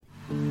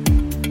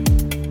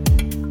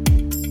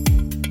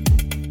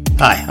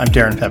Hi, I'm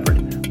Darren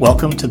Peppard.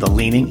 Welcome to the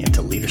Leaning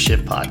into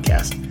Leadership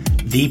podcast,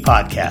 the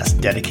podcast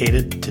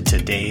dedicated to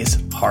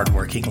today's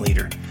hardworking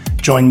leader.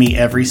 Join me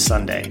every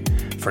Sunday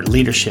for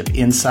leadership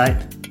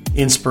insight,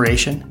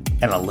 inspiration,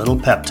 and a little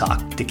pep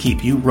talk to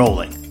keep you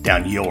rolling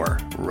down your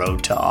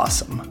road to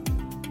awesome.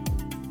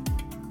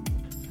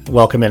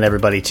 Welcome in,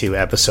 everybody, to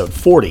episode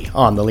 40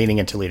 on the Leaning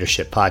into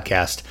Leadership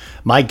podcast.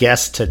 My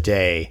guest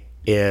today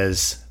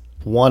is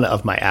one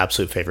of my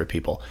absolute favorite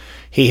people.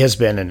 He has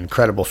been an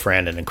incredible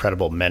friend, an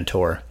incredible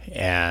mentor,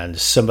 and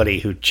somebody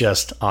who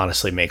just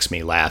honestly makes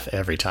me laugh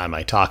every time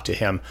I talk to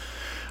him.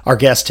 Our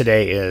guest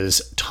today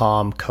is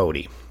Tom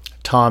Cody.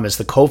 Tom is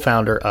the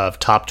co-founder of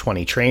Top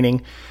 20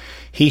 Training.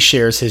 He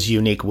shares his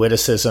unique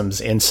witticisms,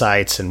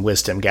 insights, and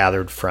wisdom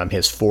gathered from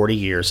his 40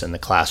 years in the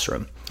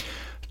classroom.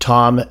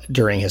 Tom,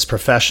 during his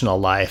professional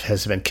life,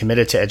 has been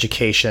committed to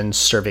education,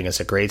 serving as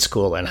a grade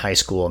school and high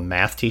school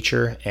math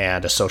teacher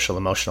and a social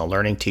emotional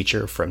learning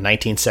teacher from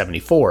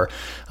 1974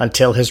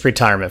 until his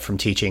retirement from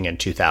teaching in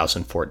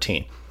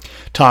 2014.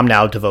 Tom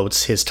now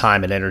devotes his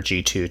time and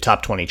energy to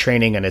Top 20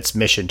 Training and its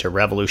mission to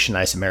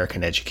revolutionize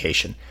American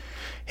education.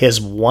 His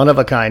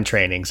one-of-a-kind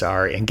trainings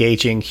are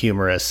engaging,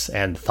 humorous,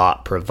 and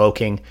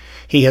thought-provoking.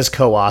 He has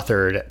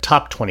co-authored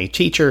Top 20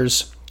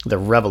 Teachers, The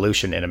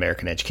Revolution in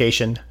American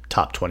Education,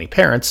 Top 20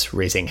 Parents,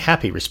 Raising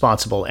Happy,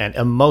 Responsible, and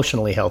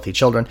Emotionally Healthy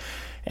Children,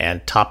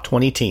 and Top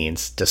 20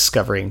 Teens,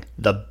 Discovering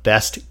the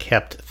Best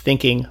Kept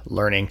Thinking,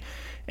 Learning,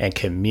 and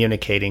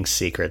Communicating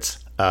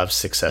Secrets of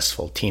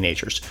Successful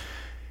Teenagers.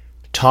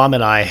 Tom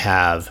and I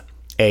have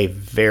a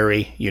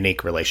very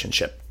unique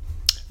relationship.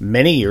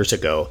 Many years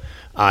ago,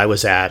 I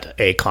was at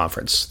a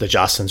conference, the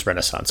Jocelyn's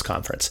Renaissance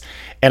Conference,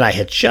 and I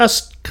had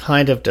just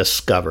kind of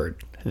discovered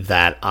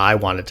that I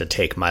wanted to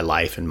take my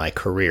life and my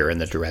career in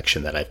the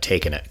direction that I've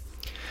taken it.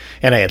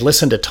 And I had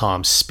listened to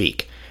Tom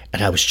speak,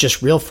 and I was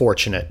just real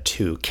fortunate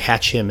to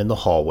catch him in the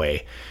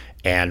hallway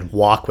and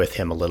walk with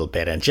him a little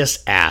bit and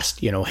just asked,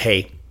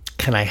 hey,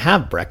 can I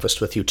have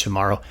breakfast with you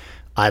tomorrow?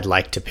 I'd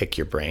like to pick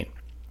your brain.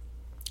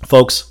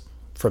 Folks,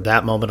 from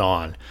that moment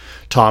on,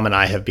 Tom and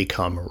I have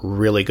become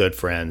really good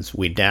friends.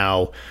 We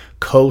now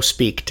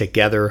co-speak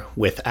together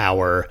with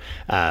our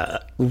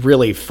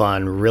really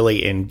fun,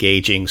 really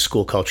engaging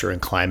school culture and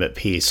climate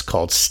piece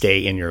called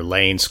Stay in Your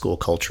Lane. School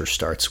Culture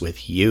Starts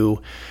With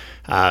You.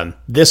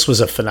 This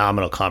was a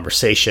phenomenal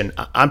conversation.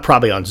 I'm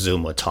probably on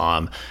Zoom with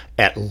Tom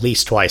at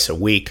least twice a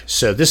week.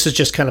 So this is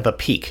just kind of a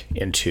peek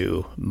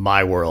into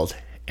my world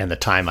and the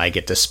time I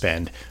get to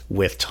spend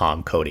with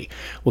Tom Cody.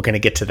 We're going to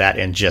get to that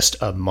in just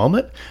a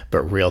moment,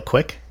 but real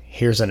quick,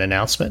 here's an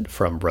announcement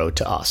from Road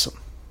to Awesome.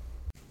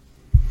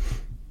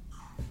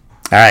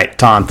 All right,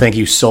 Tom, thank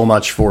you so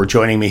much for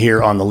joining me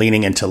here on the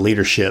Leaning into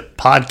Leadership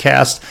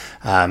podcast.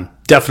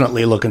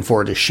 Definitely looking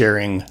forward to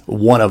sharing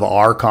one of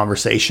our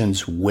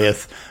conversations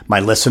with my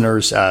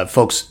listeners.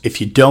 Folks,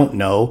 if you don't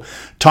know,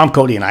 Tom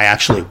Cody and I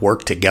actually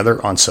work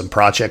together on some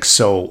projects.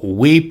 So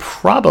we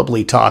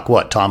probably talk,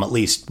 Tom, at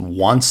least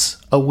once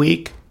a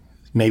week,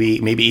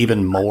 maybe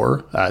even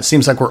more.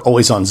 Seems like we're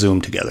always on Zoom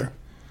together.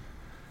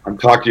 I'm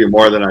talking to you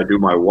more than I do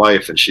my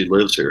wife, and she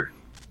lives here.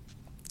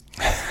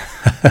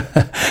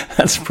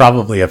 That's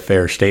probably a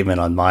fair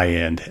statement on my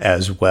end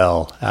as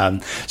well.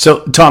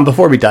 So, Tom,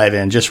 before we dive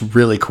in, just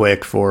really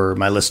quick for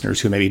my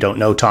listeners who maybe don't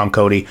know Tom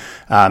Cody,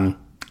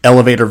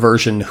 elevator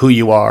version, who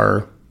you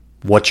are,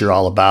 what you're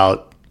all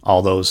about,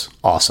 all those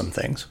awesome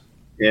things.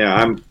 Yeah,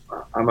 I'm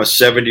a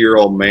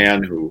 70-year-old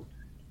man who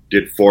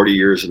did 40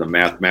 years in the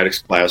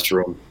mathematics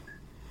classroom.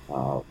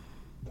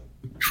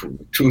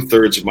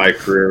 2/3 of my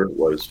career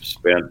was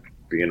spent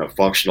being a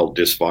functional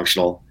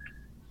dysfunctional,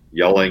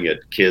 yelling at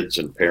kids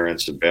and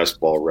parents and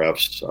basketball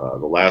refs.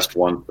 The last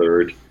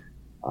 1/3,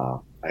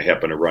 I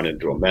happened to run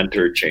into a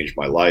mentor, changed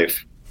my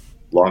life.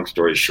 Long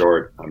story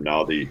short, I'm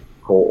now the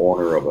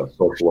co-owner of a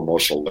social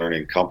emotional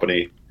learning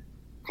company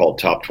called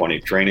Top 20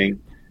 Training.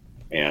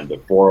 And the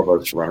four of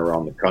us run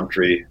around the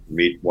country,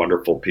 meet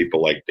wonderful people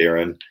like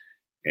Darren,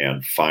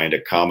 and find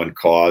a common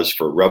cause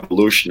for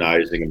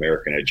revolutionizing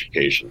American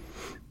education.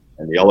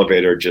 And the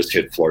elevator just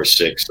hit floor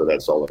 6, so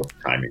that's all the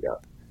time you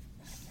got.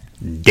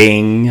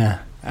 Ding.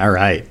 All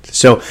right.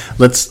 So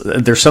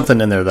there's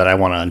something in there that I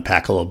want to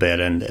unpack a little bit.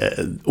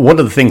 And one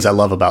of the things I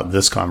love about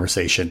this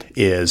conversation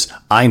is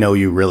I know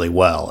you really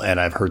well, and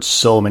I've heard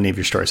so many of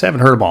your stories. I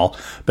haven't heard them all,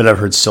 but I've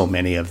heard so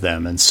many of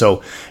them. And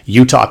so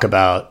you talk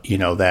about,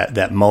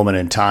 that moment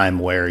in time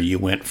where you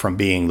went from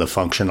being the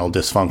functional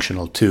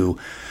dysfunctional to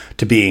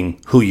being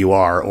who you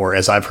are, or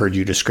as I've heard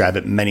you describe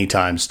it many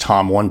times,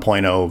 Tom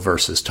 1.0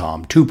 versus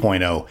Tom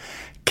 2.0.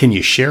 Can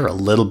you share a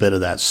little bit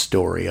of that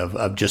story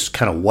of just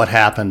kind of what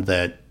happened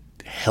that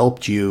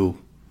helped you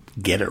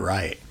get it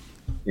right?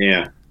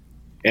 Yeah.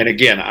 And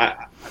again,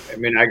 I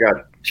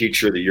got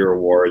Teacher of the Year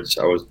awards.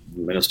 I was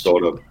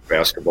Minnesota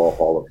Basketball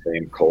Hall of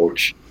Fame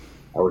coach.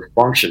 I was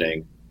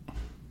functioning,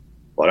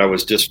 but I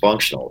was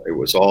dysfunctional. It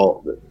was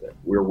all,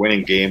 we were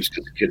winning games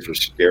because the kids were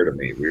scared of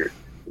me. The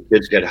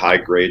kids get high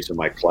grades in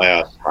my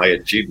class, high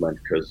achievement,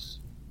 because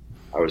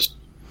I was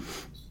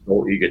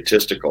so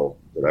egotistical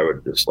that I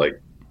would just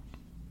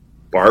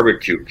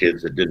barbecue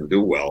kids that didn't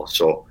do well.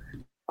 So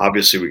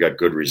obviously we got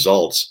good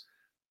results.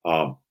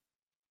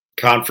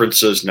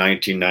 Conferences,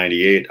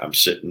 1998, I'm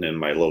sitting in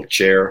my little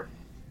chair.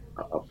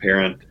 A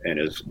parent and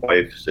his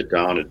wife sit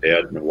down, a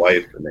dad and a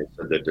wife, and they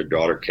said that their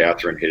daughter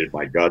Catherine hated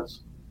my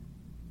guts.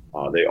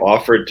 They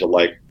offered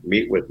to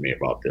meet with me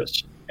about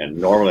this, and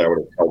normally I would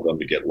have told them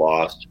to get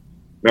lost.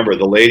 Remember,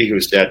 the lady who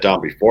sat down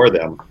before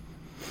them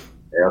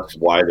asked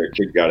why their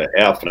kid got an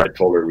F, and I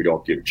told her we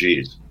don't give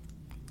G's.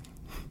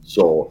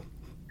 So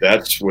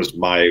that's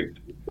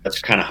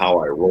kind of how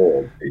I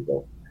rolled,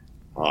 people.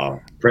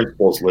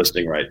 Principal's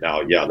listening right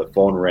now. Yeah, the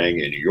phone rang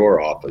in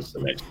your office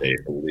the next day,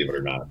 believe it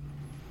or not.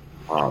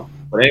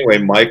 But anyway,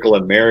 Michael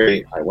and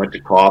Mary, I went to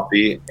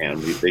coffee,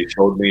 and they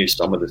showed me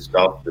some of the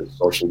stuff, the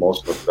social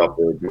emotional stuff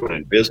they were doing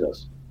in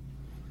business.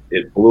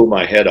 It blew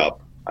my head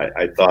up.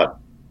 I thought,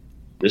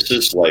 this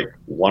is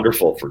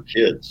wonderful for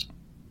kids.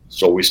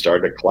 So we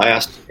started a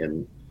class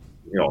in,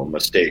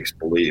 mistakes,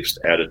 beliefs,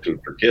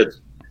 attitude for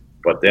kids.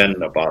 But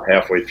then about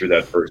halfway through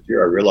that first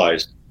year, I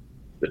realized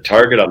the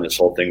target on this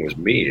whole thing was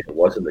me. It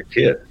wasn't the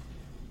kid.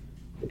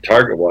 The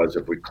target was,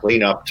 if we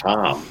clean up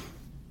Tom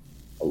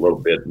a little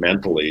bit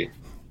mentally,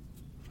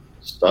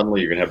 suddenly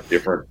you're going to have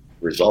different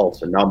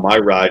results. And now my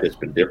ride has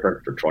been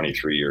different for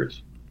 23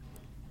 years.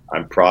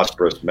 I'm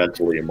prosperous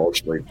mentally,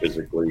 emotionally,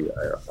 physically.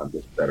 I'm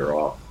just better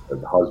off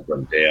as a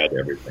husband, dad,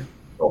 everything.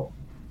 So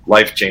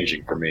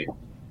life-changing for me.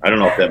 I don't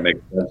know if that makes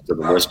sense to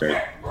the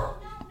listeners.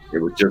 It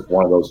was just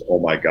one of those, oh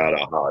my God,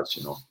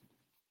 ahas,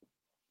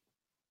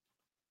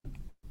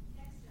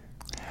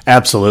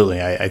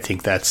 Absolutely. I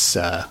think that's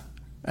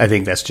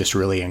just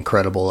really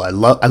incredible. I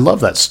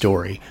love that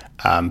story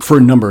for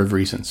a number of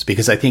reasons,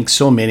 because I think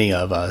so many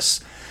of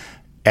us,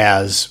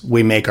 as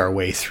we make our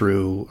way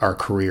through our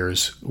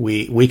careers,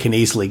 we can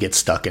easily get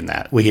stuck in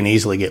that. We can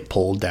easily get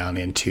pulled down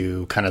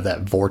into kind of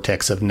that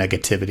vortex of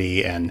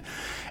negativity.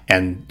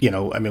 And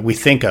we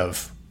think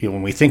of,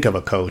 when we think of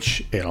a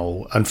coach,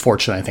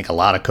 unfortunately, I think a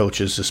lot of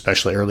coaches,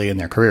 especially early in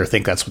their career,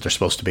 think that's what they're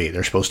supposed to be.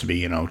 They're supposed to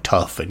be,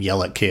 tough and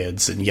yell at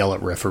kids and yell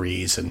at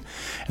referees and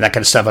that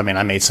kind of stuff. I mean,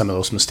 I made some of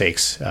those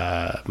mistakes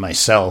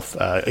myself.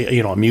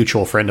 A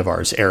mutual friend of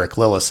ours, Eric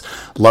Lillis,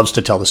 loves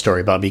to tell the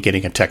story about me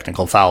getting a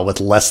technical foul with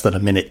less than a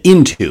minute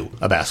into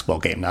a basketball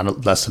game,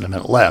 not less than a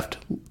minute left,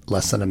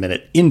 less than a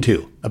minute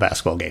into a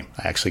basketball game.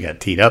 I actually got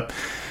teed up.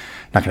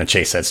 Not going to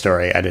chase that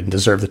story. I didn't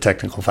deserve the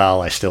technical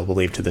foul. I still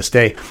believe to this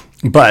day.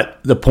 But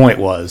the point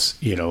was,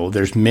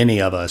 there's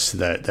many of us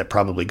that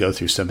probably go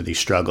through some of these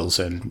struggles.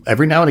 And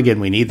every now and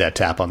again, we need that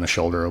tap on the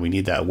shoulder, or we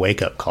need that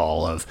wake up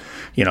call of,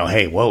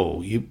 hey,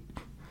 whoa,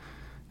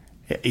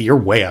 you're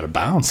way out of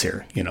bounds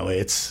here.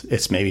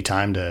 It's maybe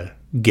time to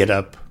get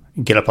up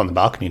on the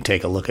balcony and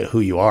take a look at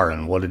who you are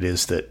and what it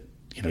is that,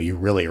 you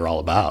really are all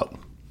about.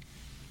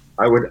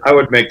 I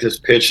would make this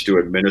pitch to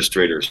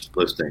administrators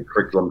listening,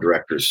 curriculum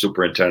directors,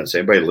 superintendents,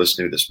 anybody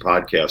listening to this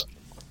podcast.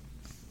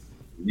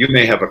 You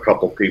may have a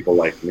couple people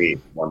like me,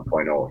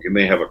 1.0. You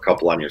may have a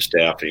couple on your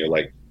staff, and you're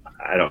like,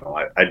 I don't know,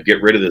 I'd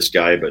get rid of this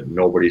guy, but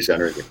nobody's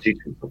entering the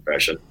teaching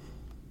profession.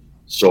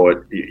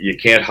 So you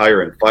can't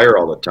hire and fire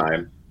all the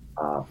time.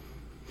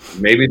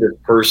 Maybe this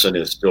person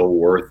is still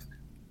worth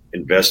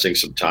investing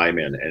some time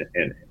in,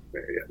 and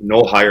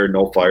no hire,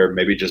 no fire,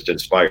 maybe just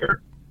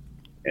inspire.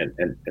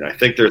 And I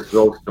think there's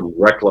still some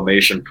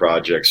reclamation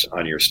projects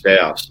on your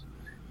staffs.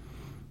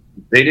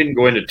 They didn't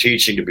go into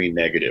teaching to be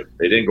negative.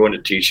 They didn't go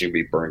into teaching to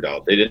be burned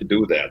out. They didn't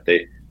do that.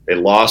 They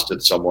lost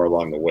it somewhere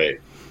along the way.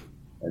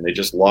 And they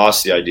just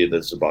lost the idea that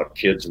it's about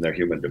kids and their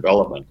human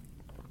development.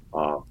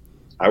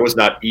 I was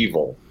not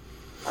evil.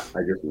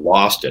 I just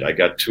lost it. I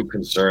got too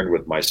concerned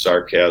with my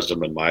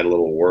sarcasm and my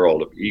little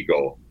world of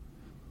ego.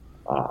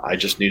 I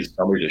just needed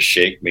somebody to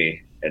shake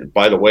me. And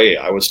by the way,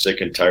 I was sick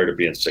and tired of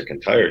being sick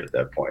and tired at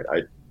that point.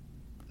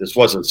 This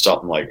wasn't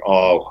something like,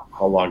 oh,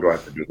 how long do I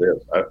have to do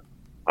this?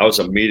 I was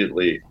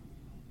immediately,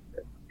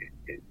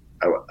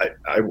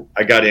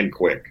 I got in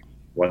quick.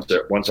 Once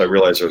I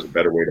realized there was a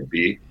better way to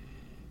be,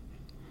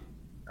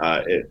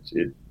 I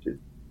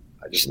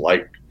just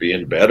liked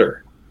being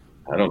better.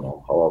 I don't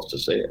know how else to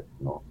say it.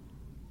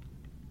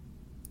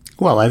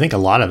 Well, I think a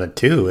lot of it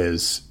too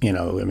is,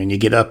 you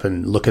get up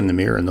and look in the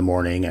mirror in the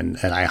morning, and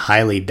I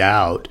highly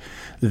doubt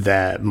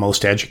that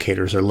most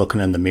educators are looking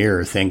in the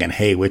mirror thinking,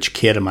 hey, which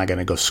kid am I going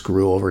to go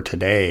screw over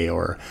today?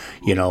 Or,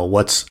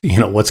 what's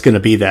going to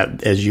be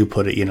that, as you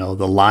put it,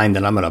 the line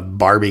that I'm going to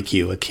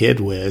barbecue a kid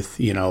with,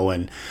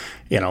 and,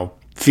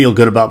 feel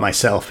good about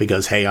myself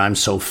because, hey, I'm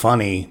so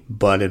funny.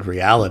 But in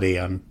reality,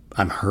 I'm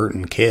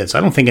hurting kids.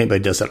 I don't think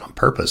anybody does that on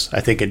purpose.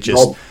 I think it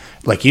just,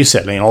 like you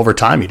said, over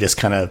time, you just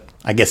kind of,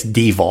 I guess,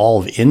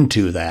 devolve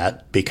into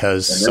that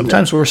because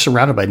sometimes we're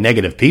surrounded by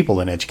negative people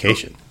in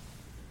education.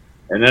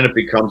 And then it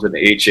becomes an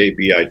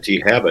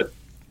habit habit.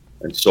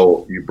 And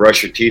so you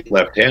brush your teeth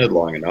left-handed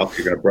long enough,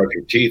 you're going to brush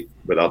your teeth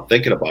without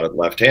thinking about it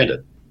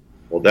left-handed.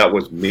 Well, that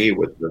was me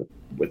with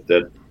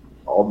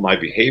all my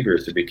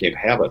behaviors. It became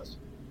habits.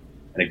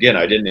 And again,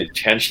 I didn't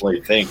intentionally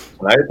think,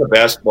 when I had the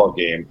basketball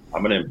game,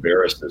 I'm going to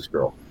embarrass this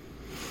girl.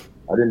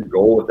 I didn't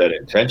go with that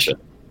intention,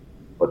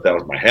 but that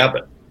was my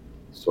habit.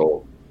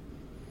 So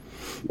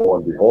lo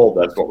and behold,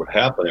 that's what would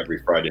happen every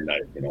Friday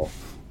night,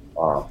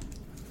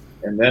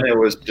 and then it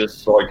was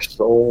just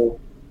it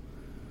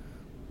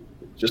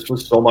just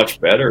was so much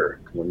better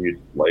when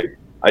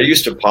I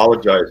used to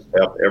apologize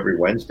every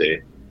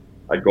Wednesday.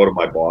 I'd go to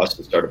my boss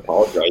and start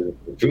apologizing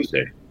for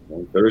Tuesday.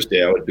 And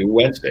Thursday I would do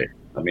Wednesday.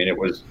 I mean, it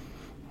was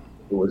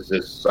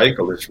this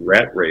cycle, this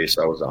rat race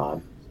I was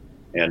on,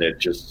 and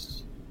it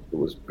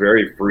was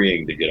very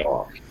freeing to get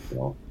off,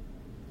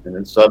 And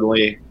then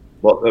suddenly,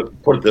 put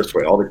it this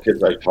way, all the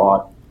kids I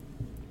taught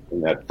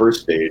in that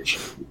first stage,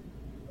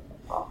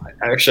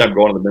 actually I'm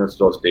going to the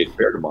Minnesota State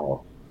Fair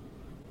tomorrow.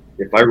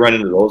 If I run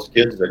into those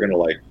kids, they're going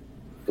to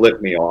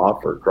flip me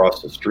off or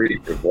cross the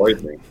street to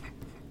avoid me.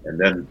 And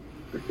then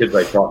the kids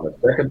I taught in the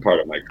second part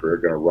of my career are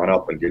going to run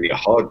up and give me a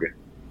hug and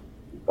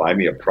buy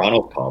me a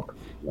Pronto Pump,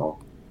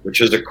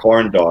 which is a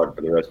corn dog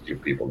for the rest of you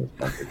people in this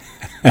country.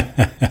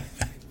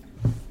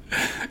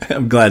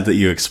 I'm glad that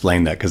you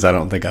explained that, because I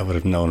don't think I would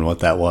have known what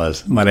that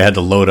was. Might have had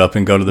to load up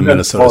and go to the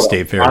Minnesota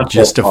State Fair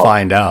just to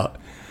find out.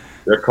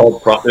 They're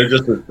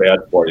just as bad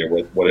for you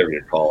with whatever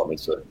you call them.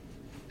 It's a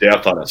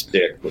death on a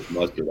stick with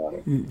mustard on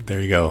it.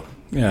 There you go.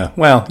 Yeah.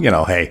 Well,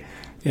 hey,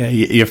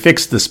 you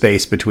fix the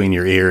space between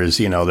your ears.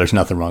 There's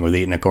nothing wrong with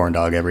eating a corn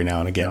dog every now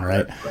and again,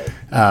 right?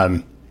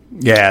 Right.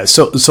 Yeah.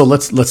 So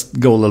let's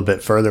go a little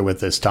bit further with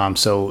this, Tom.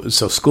 So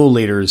school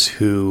leaders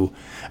who,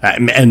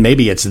 and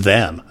maybe it's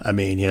them. I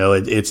mean,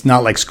 it's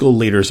not like school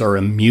leaders are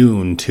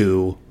immune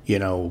to,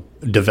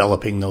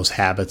 developing those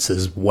habits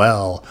as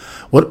well.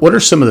 What are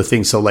some of the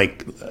things? So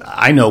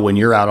I know when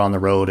you're out on the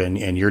road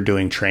and you're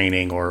doing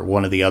training, or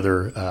one of the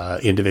other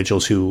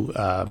individuals who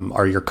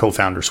are your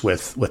co-founders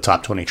with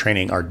Top 20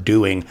 Training are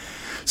doing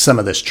some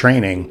of this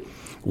training,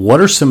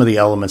 what are some of the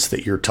elements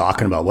that you're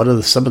talking about? What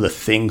are some of the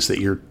things that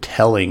you're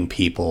telling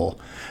people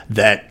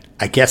that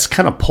I guess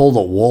kind of pull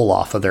the wool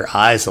off of their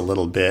eyes a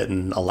little bit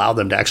and allow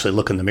them to actually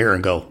look in the mirror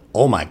and go,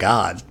 oh my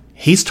God,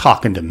 he's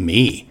talking to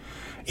me.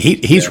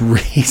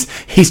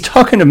 He's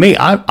talking to me.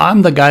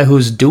 I'm the guy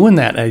who's doing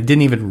that, and I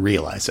didn't even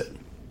realize it.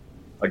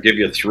 I'll give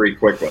you 3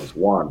 quick ones.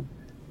 1,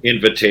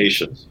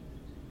 invitations.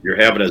 You're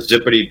having a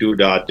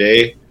zippity-doo-dah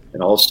day,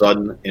 and all of a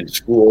sudden in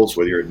schools,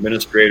 with your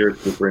administrator,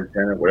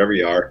 superintendent, whatever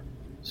you are,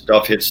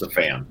 stuff hits the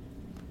fan.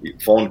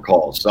 Phone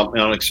calls,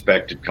 something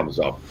unexpected comes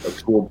up, a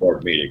school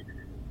board meeting.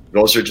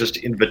 Those are just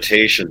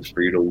invitations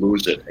for you to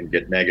lose it and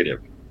get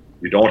negative.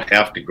 You don't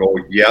have to go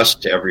yes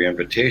to every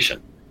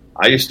invitation.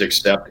 I used to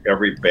accept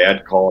every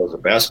bad call as a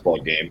basketball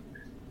game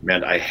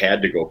meant I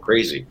had to go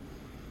crazy.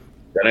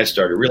 Then I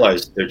started to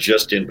realize they're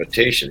just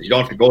invitations. You don't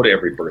have to go to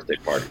every birthday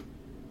party.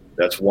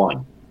 That's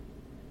 1.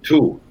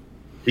 2,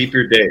 keep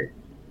your day.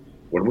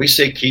 When we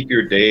say keep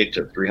your day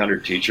to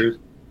 300 teachers,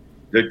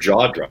 their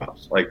jaw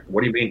drops.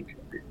 What do you mean?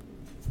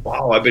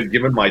 Wow, I've been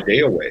giving my day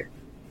away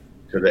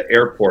to the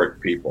airport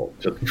people,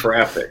 to the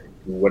traffic,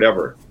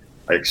 whatever.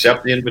 I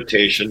accept the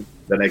invitation,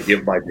 then I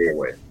give my day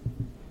away.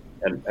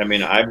 And I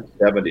mean, I'm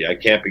 70. I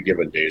can't be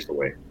giving days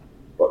away.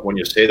 But when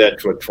you say that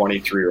to a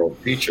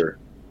 23-year-old teacher,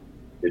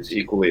 it's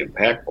equally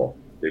impactful.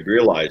 They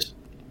realize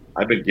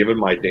I've been giving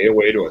my day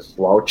away to a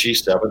slouchy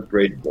 7th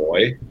grade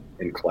boy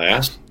in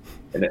class,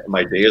 and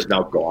my day is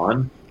now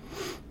gone.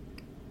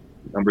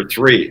 Number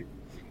 3,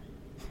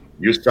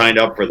 you signed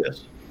up for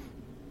this.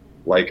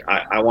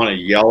 I want to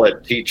yell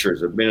at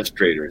teachers,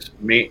 administrators,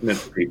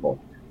 maintenance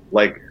people.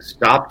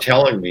 Stop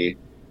telling me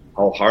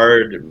how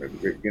hard,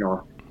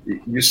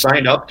 you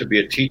signed up to be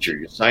a teacher.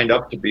 You signed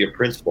up to be a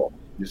principal.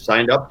 You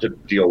signed up to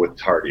deal with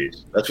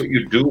tardies. That's what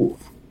you do.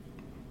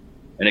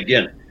 And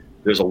again,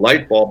 there's a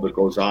light bulb that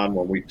goes on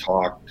when we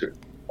talk to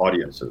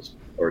audiences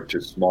or to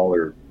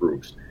smaller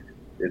groups.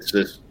 It's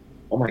this,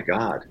 oh my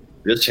God,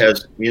 this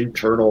has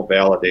internal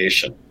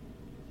validation.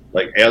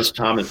 As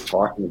Tom is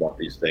talking about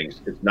these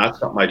things, it's not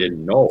something I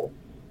didn't know.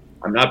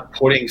 I'm not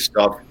putting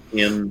stuff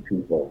in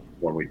people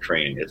when we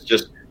train. It's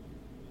just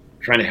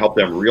trying to help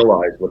them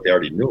realize what they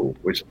already knew,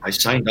 which I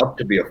signed up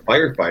to be a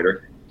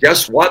firefighter.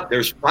 Guess what?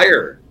 There's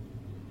fire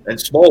and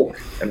smoke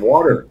and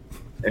water.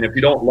 And if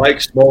you don't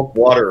like smoke,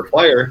 water, or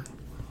fire,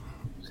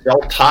 sell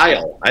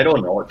tile. I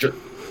don't know. Just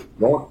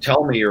don't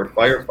tell me you're a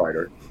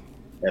firefighter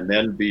and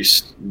then be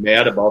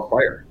mad about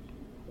fire.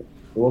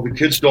 Well, the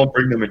kids don't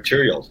bring the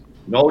materials.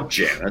 No,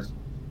 Janice.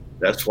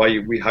 That's why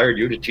we hired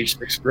you to teach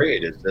 6th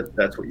grade.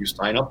 That's what you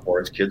sign up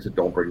for, is kids that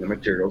don't bring the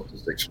materials to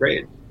 6th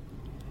grade.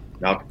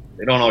 Now,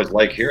 they don't always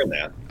like hearing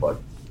that,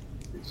 but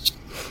it's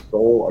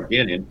so,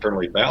 again,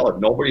 internally valid.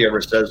 Nobody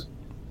ever says,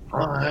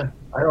 I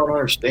don't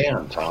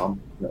understand,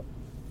 Tom. No.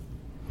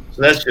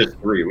 So that's just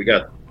 3. We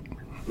got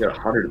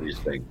 100 of these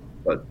things.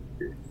 But,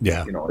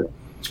 yeah,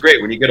 it's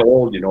great. When you get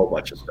old, you know a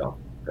bunch of stuff.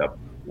 Yep.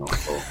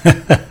 So.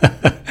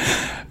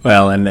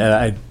 Well, and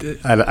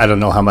I don't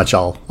know how much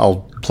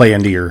I'll play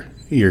into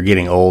your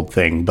getting old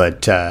thing,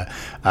 but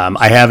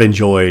I have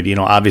enjoyed,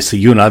 obviously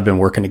you and I have been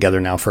working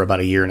together now for about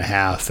a year and a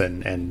half,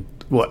 and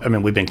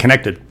we've been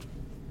connected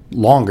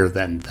longer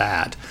than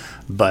that,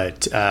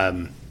 but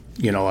I'll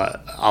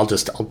tell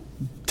just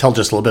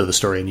a little bit of the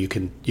story, and you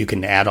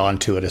can add on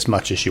to it as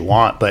much as you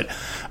want. But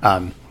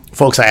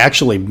folks, I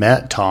actually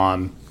met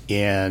Tom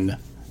in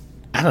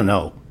I don't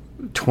know,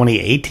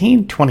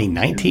 2018,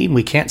 2019.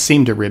 We can't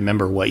seem to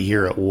remember what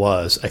year it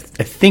was. I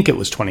think it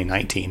was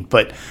 2019,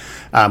 but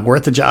we're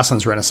at the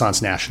Jocelyn's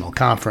Renaissance National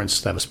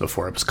Conference. That was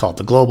before it was called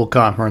the Global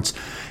Conference.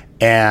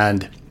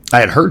 And I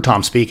had heard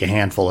Tom speak a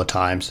handful of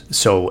times.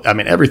 So, I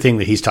mean, everything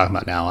that he's talking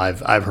about now,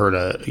 I've heard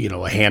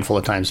a handful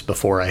of times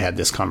before I had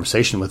this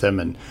conversation with him.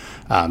 And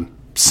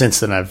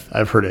since then,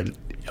 I've heard it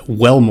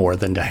well more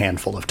than a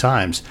handful of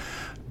times.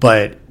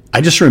 But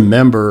I just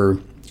remember,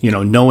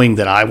 knowing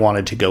that I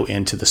wanted to go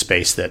into the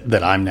space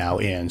that I'm now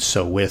in.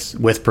 So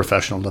with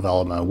professional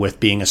development, with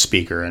being a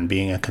speaker and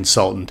being a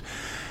consultant,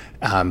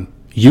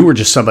 you were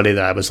just somebody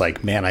that I was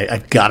like, man,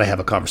 I've got to have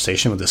a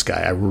conversation with this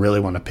guy. I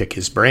really want to pick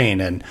his brain.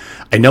 And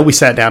I know we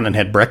sat down and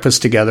had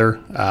breakfast together.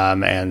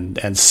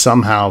 And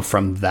somehow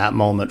from that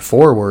moment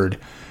forward,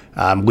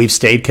 we've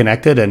stayed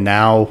connected. And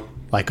now,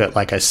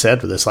 like I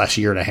said, for this last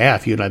year and a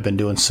half, you and I have been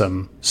doing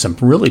some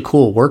really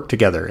cool work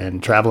together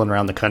and traveling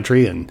around the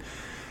country and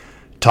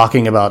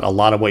talking about a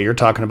lot of what you're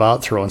talking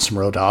about, throwing some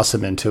road to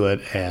awesome into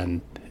it.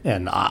 And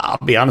I'll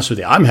be honest with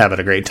you, I'm having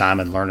a great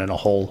time and learning a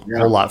whole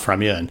lot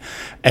from you.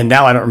 And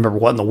now I don't remember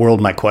what in the world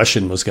my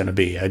question was going to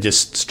be. I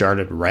just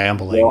started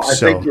rambling. Well,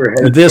 so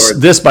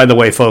this, by the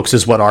way, folks,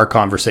 is what our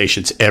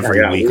conversations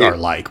every week are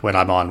like when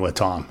I'm on with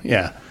Tom.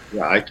 Yeah.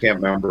 Yeah, I can't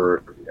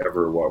remember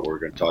ever what we're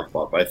going to talk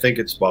about, but I think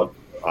it's about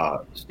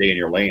stay in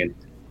your lane.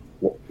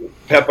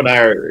 Pep and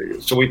I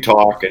so we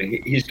talk, and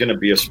he's going to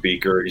be a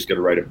speaker. He's going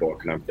to write a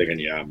book, and I'm thinking,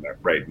 yeah, I'm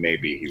right.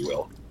 Maybe he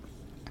will.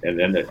 And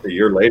then a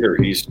year later,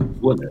 he's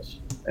doing this,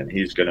 and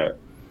he's going to,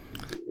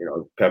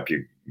 Pep,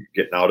 you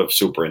getting out of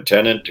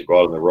superintendent to go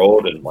out on the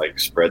road and like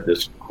spread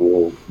this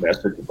cool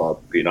message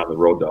about being on the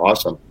road to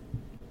awesome.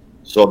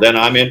 So then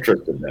I'm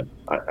interested in it.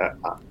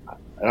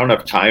 I don't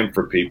have time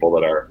for people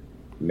that are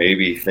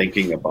maybe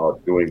thinking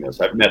about doing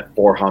this. I've met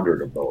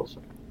 400 of those.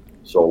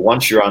 So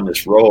once you're on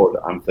this road,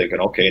 I'm thinking,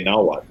 okay,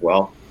 now what?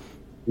 Well,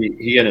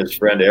 he and his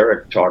friend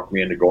Eric talked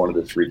me into going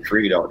to this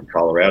retreat out in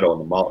Colorado in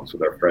the mountains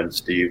with our friend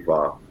Steve.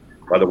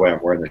 By the way,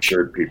 I'm wearing the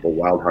shirt, people.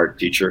 Wild Heart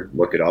Teacher.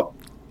 Look it up.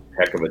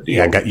 Heck of a deal.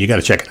 Yeah, you got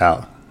to check it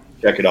out.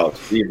 Check it out.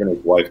 Steve and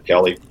his wife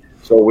Kelly.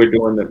 So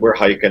we're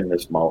hiking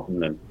this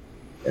mountain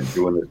and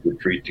doing this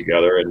retreat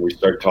together. And we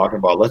started talking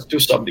about, let's do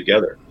something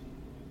together.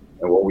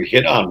 And what we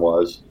hit on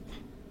was,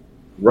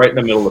 right in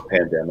the middle of the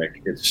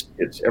pandemic, it's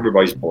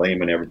everybody's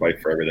blaming everybody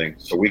for everything.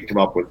 So we come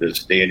up with this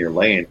stay in your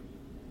lane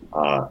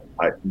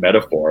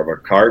metaphor of a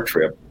car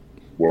trip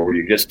where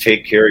you just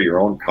take care of your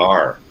own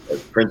car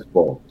as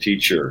principal,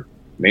 teacher,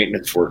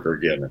 maintenance worker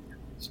again.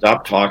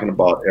 Stop talking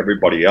about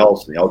everybody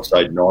else and the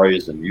outside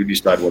noise, and you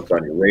decide what's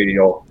on your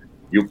radio.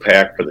 You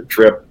pack for the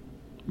trip.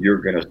 You're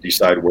going to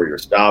decide where you're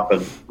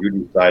stopping.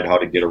 You decide how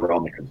to get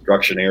around the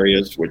construction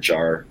areas, which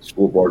are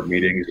school board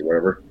meetings or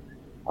whatever.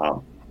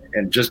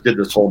 And just did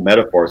this whole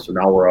metaphor. So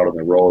now we're out on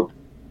the road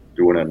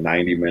doing a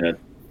 90-minute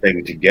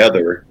thing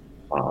together,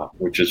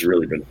 which has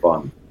really been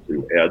fun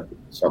to add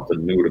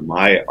something new to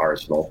my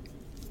arsenal.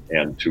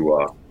 And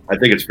I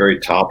think it's very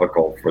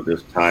topical for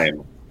this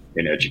time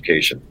in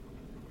education,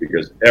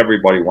 because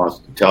everybody wants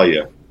to tell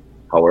you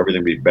how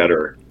everything would be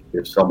better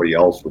if somebody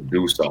else would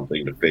do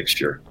something to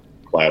fix your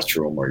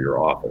classroom or your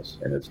office.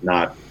 And it's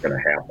not going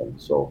to happen.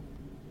 So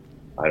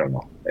I don't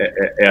know.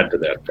 Add to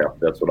that, Pep.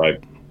 That's what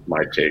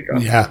my take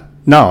on it. Yeah.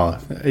 No,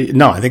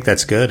 I think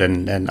that's good,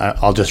 and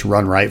I'll just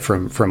run right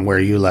from where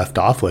you left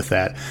off with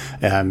that,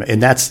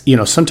 and that's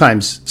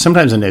sometimes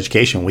in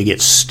education we get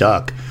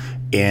stuck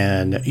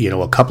in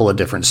a couple of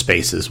different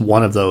spaces.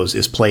 One of those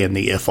is playing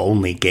the if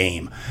only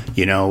game,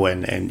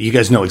 and you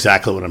guys know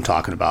exactly what I'm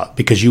talking about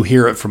because you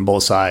hear it from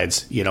both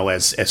sides.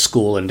 As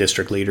school and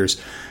district leaders,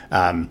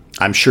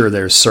 I'm sure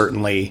there's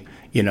certainly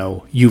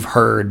you've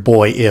heard,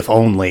 boy, if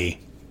only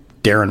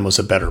Darren was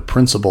a better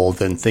principal,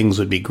 then things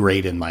would be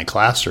great in my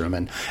classroom.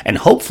 And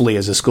hopefully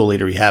as a school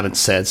leader, you haven't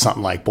said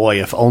something like,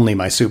 boy, if only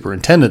my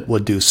superintendent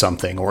would do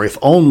something, or if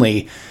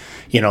only,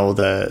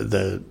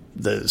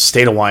 the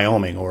state of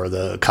Wyoming or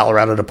the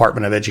Colorado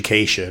Department of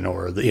Education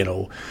or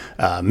the,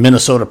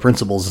 Minnesota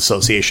Principals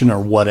Association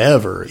or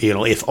whatever,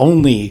 if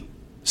only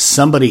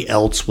somebody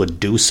else would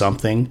do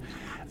something,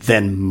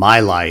 then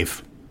my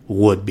life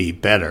would be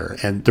better.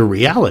 And the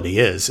reality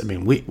is,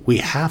 we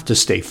have to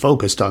stay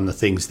focused on the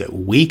things that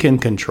we can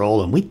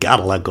control, and we got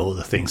to let go of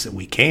the things that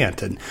we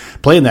can't. And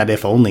playing that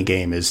if only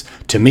game is,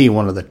 to me,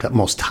 one of the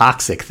most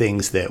toxic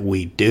things that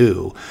we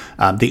do.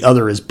 The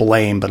other is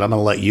blame, but I'm going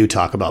to let you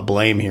talk about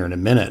blame here in a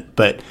minute.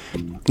 But,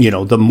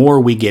 the more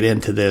we get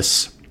into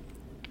this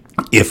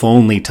if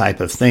only type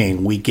of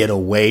thing, we get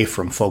away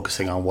from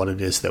focusing on what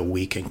it is that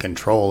we can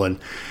control. And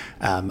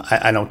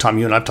I know, Tom,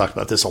 you and I've talked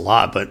about this a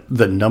lot, but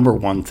the number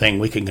one thing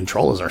we can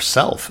control is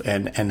ourselves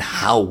and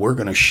how we're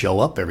going to show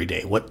up every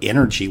day, what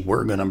energy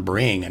we're going to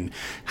bring, and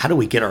how do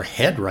we get our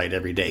head right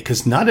every day?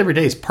 Because not every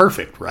day is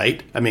perfect,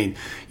 right? I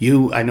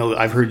know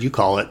I've heard you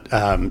call it,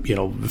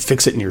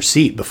 fix it in your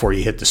seat before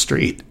you hit the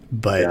street.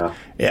 But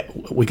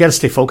we got to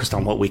stay focused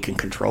on what we can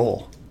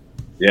control.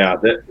 Yeah,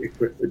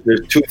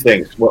 there's two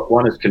things.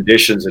 One is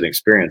conditions and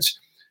experience.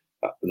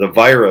 The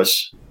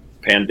virus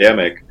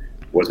pandemic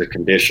was a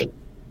condition.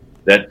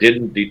 that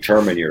didn't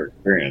determine your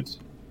experience.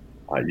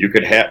 You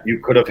could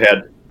have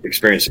had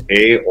experience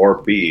A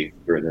or B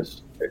during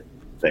this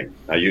thing.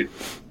 Now you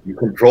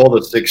control the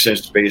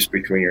 6-inch space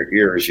between your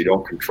ears. You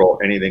don't control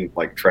anything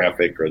like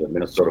traffic or the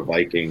Minnesota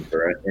Vikings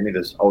or any of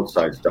this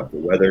outside stuff, the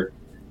weather.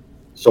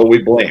 So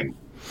we blame.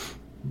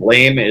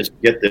 Blame is,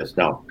 get this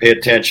now, pay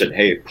attention.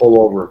 Hey,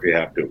 pull over if you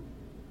have to.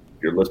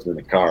 If you're listening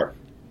in the car.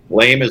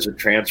 Blame is a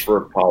transfer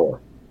of power.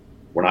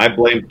 When I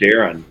blame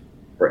Darren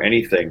for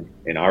anything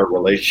in our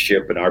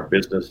relationship and our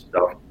business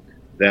stuff,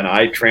 then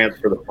I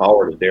transfer the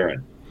power to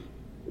Darren.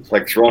 It's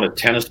like throwing a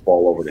tennis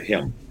ball over to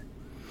him.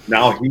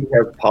 Now he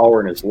has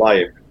power in his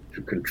life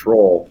to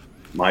control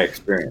my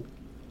experience.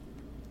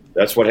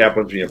 That's what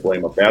happens when you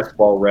blame a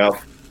basketball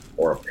ref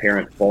or a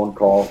parent phone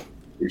call,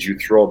 is you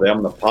throw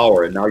them the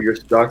power, and now you're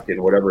stuck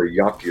in whatever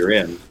yuck you're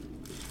in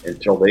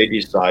until they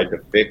decide to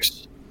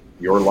fix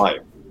your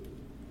life.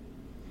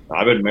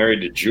 I've been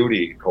married to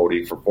Judy,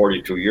 Cody, for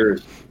 42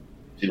 years.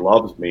 She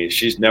loves me.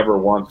 She's never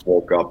once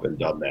woke up and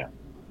done that.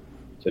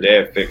 Today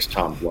I fixed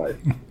Tom's life.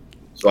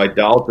 So I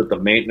doubt that the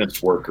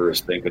maintenance worker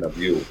is thinking of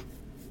you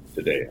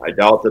today. I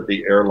doubt that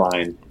the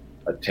airline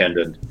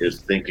attendant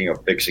is thinking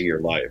of fixing your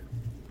life.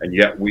 And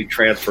yet we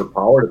transfer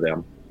power to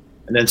them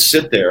and then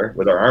sit there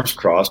with our arms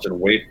crossed and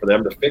wait for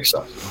them to fix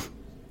us.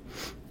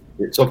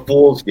 It's a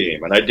fool's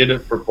game, and I did it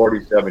for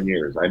 47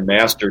 years. I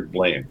mastered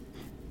blame.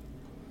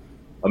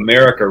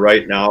 America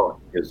right now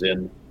is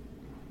in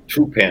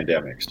 2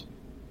 pandemics.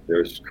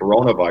 There's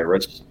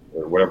coronavirus,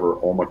 or whatever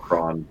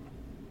Omicron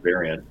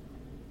variant,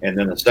 and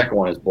then the second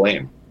one is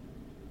blame.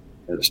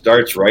 And it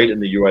starts right in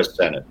the U.S.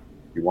 Senate.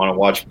 You want to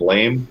watch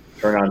blame?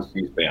 Turn on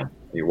C-SPAN,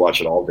 and you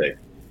watch it all day.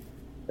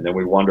 And then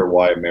we wonder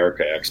why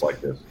America acts like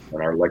this,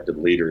 when our elected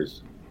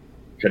leaders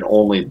can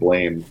only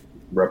blame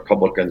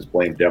Republicans,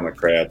 blame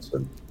Democrats,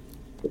 and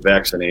the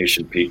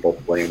vaccination people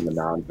blame the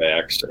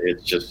non-vax.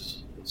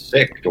 It's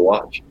sick to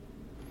watch.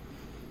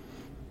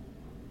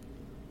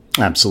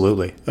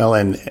 Absolutely. Well,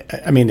 and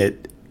I mean,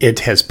 it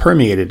has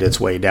permeated its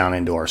way down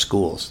into our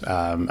schools.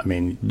 I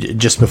mean,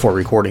 just before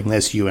recording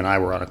this, you and I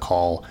were on a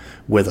call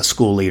with a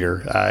school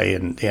leader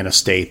in a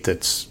state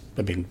that's,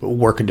 I mean,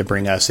 working to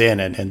bring us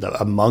in. And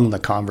among the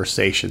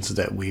conversations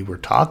that we were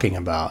talking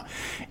about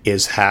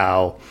is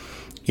how,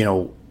 you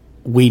know,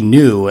 we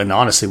knew, and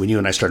honestly, when you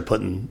and I started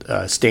putting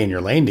Stay in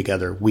Your Lane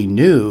together, we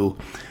knew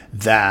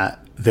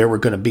that there were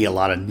going to be a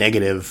lot of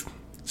negative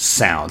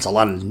sounds, a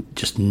lot of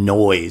just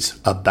noise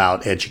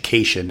about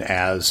education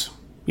as,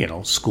 you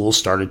know, schools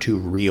started to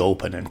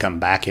reopen and come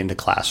back into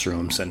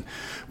classrooms, and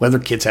whether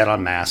kids had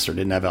on masks or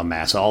didn't have on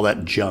masks, all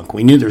that junk.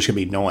 We knew there was going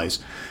to be noise,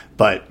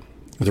 but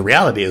the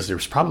reality is there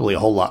was probably a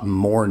whole lot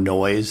more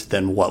noise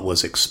than what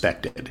was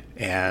expected.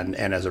 And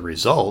as a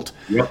result,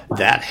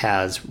 that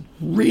has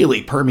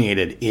really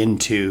permeated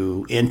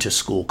into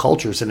school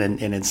cultures.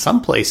 And in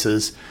some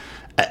places,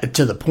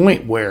 to the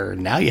point where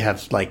now you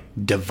have like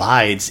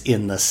divides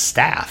in the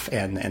staff,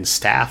 and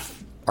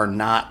staff are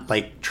not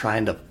like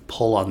trying to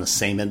pull on the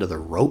same end of the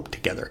rope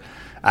together.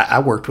 I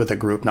worked with a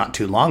group not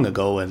too long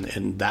ago,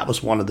 and that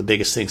was one of the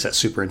biggest things that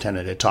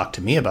superintendent had talked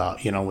to me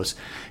about, you know, was,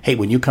 hey,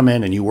 when you come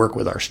in and you work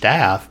with our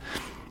staff,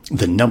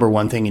 the number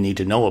one thing you need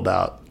to know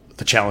about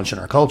the challenge in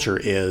our culture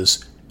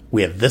is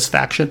we have this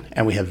faction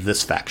and we have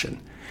this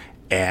faction,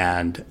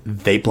 and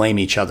they blame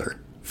each other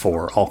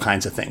for all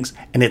kinds of things.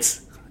 And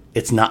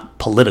it's not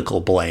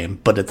political blame,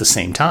 but at the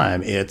same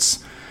time,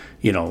 it's,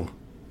 you know,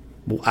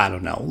 I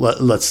don't know.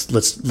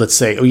 Let's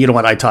say, oh, you know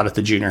what? I taught at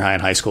the junior high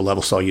and high school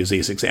level, so I'll use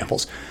these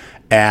examples.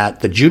 At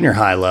the junior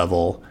high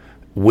level,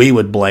 we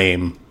would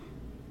blame,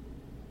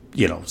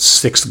 you know,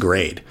 6th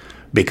grade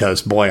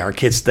because, boy, our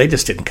kids, they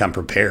just didn't come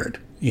prepared,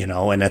 you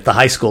know. And at the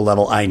high school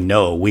level, I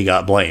know we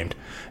got blamed,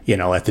 you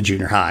know, at the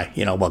junior high.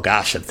 You know, well,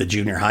 gosh, if the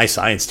junior high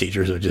science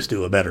teachers would just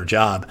do a better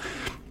job.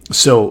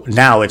 So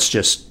now it's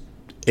just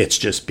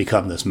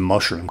become this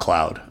mushroom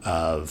cloud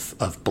of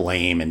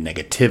blame and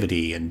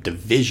negativity and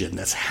division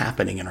that's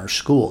happening in our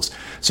schools.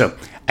 So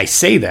I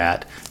say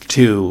that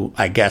to,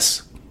 I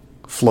guess,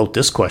 float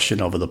this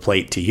question over the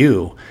plate to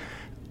you.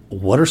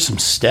 What are some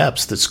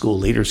steps that school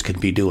leaders can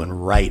be doing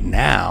right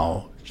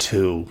now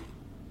to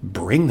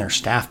bring their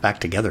staff back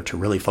together to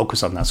really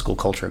focus on that school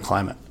culture and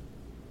climate?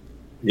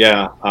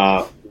 Yeah.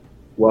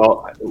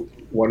 Well,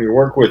 when you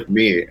work with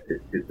me,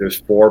 there's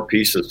 4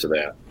 pieces to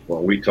that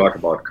when we talk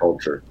about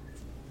culture.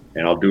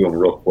 And I'll do them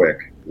real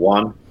quick.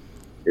 1,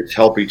 it's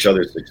help each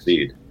other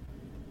succeed.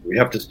 We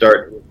have to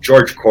start.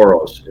 George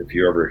Koros, if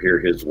you ever hear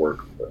his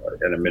work,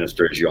 an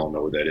administrator, you all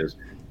know who that is.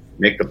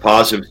 Make the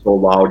positive so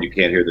loud you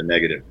can't hear the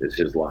negative is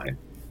his line.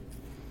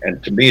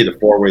 And to me, the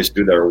 4 ways to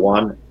do that are: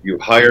 1, you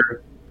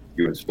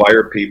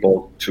inspire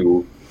people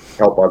to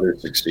help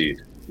others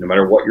succeed. No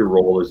matter what your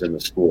role is in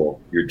the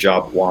school, your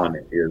job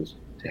 1 is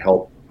to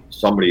help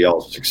somebody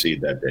else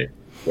succeed that day,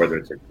 whether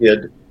it's a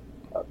kid,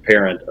 a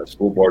parent, a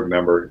school board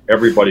member.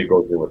 Everybody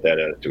goes in with that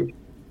attitude.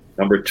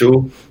 Number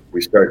 2, we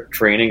start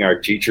training our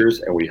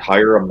teachers, and we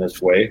hire them this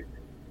way.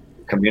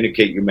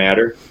 Communicate you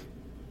matter.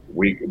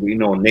 We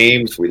know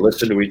names. We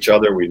listen to each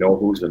other. We know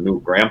who's the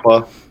new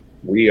grandpa.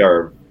 We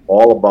are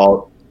all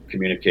about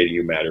communicating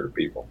you matter to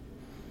people.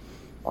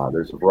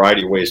 There's a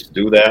variety of ways to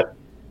do that,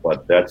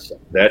 but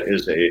that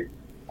is a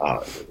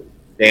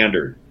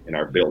standard in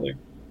our building.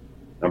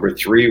 Number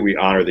 3, we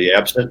honor the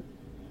absent.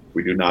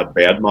 We do not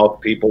badmouth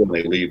people when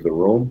they leave the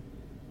room.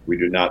 We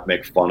do not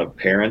make fun of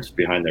parents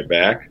behind their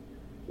back.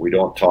 We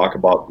don't talk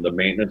about the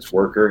maintenance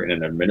worker in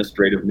an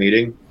administrative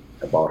meeting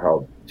about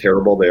how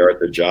terrible they are at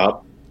their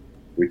job.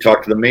 We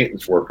talk to the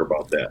maintenance worker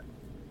about that.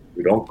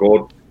 We don't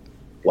go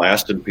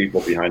blasting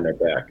people behind their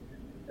back.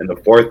 And the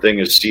 4th thing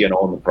is see and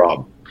own the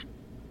problem.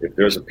 If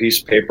there's a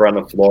piece of paper on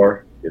the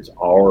floor, it's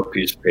our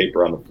piece of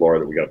paper on the floor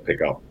that we got to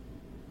pick up.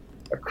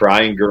 A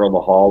crying girl in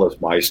the hall is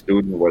my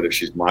student, whether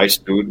she's my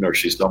student or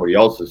she's somebody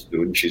else's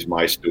student, she's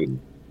my student.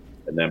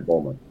 And then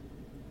boom.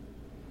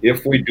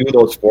 If we do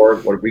those 4,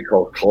 what we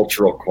call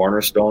cultural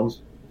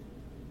cornerstones,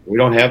 we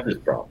don't have this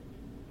problem.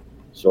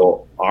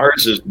 So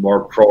ours is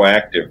more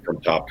proactive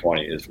from Top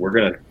 20. Is we're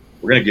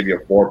gonna give you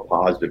 4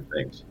 positive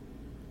things.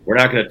 We're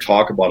not going to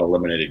talk about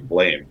eliminating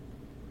blame.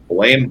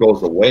 Blame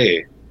goes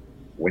away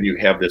when you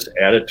have this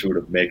attitude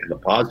of making the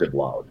positive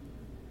loud.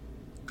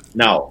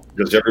 Now,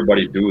 does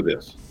everybody do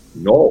this?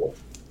 No.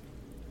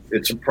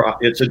 It's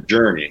a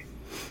journey.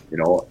 You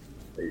know,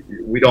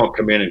 we don't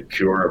come in and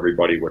cure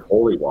everybody with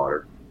holy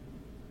water.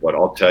 But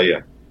I'll tell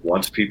you,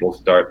 once people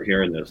start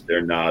hearing this,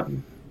 they're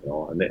nodding. You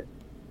know, and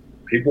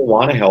people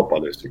want to help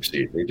others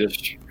succeed. They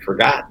just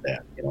forgot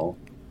that. You know,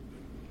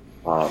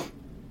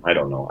 I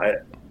don't know.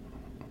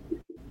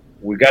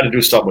 We got to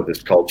do something with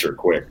this culture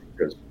quick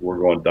because we're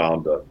going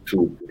down the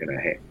tube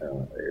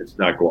it's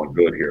not going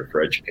good here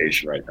for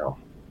education right now,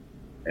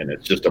 and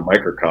it's just a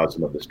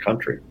microcosm of this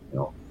country. You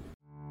know.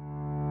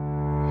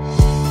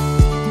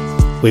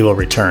 We will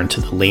return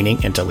to the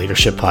Leaning into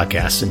Leadership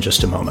podcast in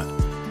just a moment.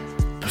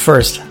 But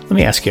first, let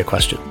me ask you a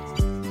question.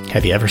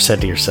 Have you ever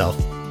said to yourself,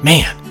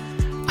 man,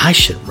 I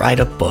should write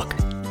a book?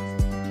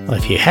 Well,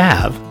 if you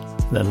have,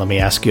 then let me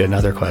ask you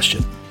another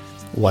question.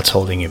 What's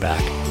holding you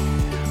back?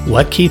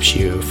 What keeps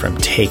you from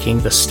taking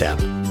the step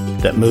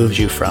that moves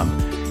you from,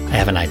 I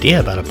have an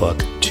idea about a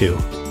book, to,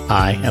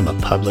 I am a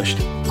published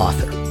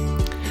author?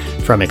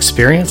 From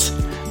experience,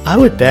 I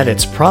would bet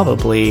it's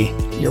probably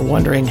you're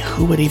wondering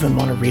who would even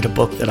want to read a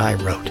book that I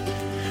wrote.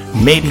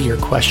 Maybe you're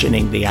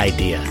questioning the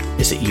idea.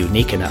 Is it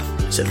unique enough?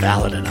 Is it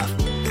valid enough?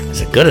 Is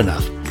it good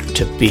enough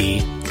to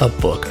be a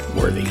book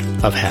worthy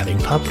of having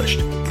published?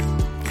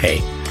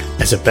 Hey,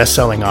 as a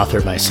best-selling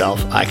author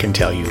myself, I can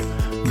tell you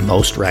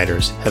most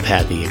writers have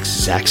had the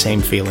exact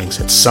same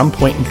feelings at some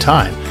point in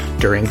time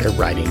during their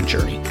writing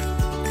journey.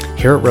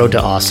 Here at Road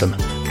to Awesome,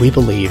 we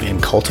believe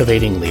in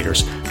cultivating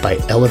leaders by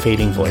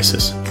elevating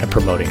voices and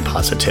promoting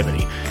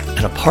positivity.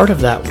 And a part of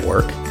that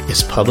work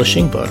is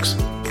publishing books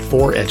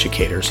for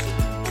educators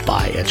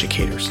by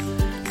educators.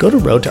 Go to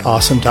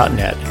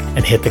roadtoawesome.net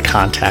and hit the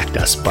Contact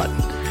Us button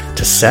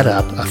to set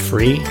up a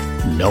free,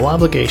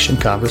 no-obligation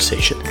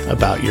conversation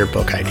about your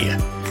book idea.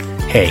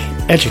 Hey,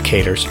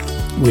 educators,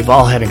 we've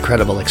all had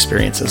incredible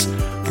experiences.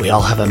 We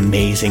all have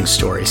amazing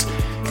stories,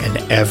 and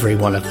every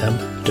one of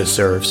them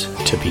deserves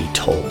to be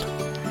told.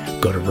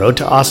 Go to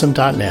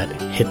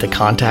roadtoawesome.net, hit the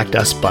Contact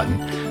Us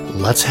button.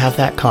 Let's have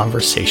that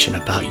conversation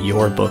about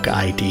your book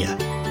idea.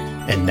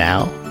 And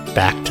now,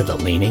 back to the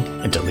Leaning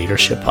into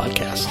Leadership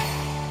podcast.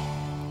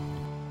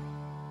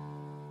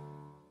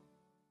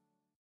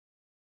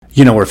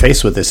 You know, we're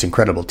faced with this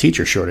incredible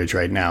teacher shortage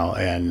right now.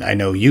 And I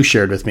know you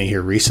shared with me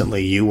here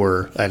recently, you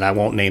were, and I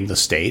won't name the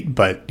state,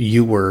 but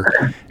you were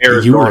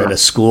at a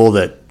school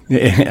that,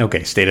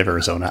 okay, state of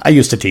Arizona. I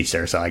used to teach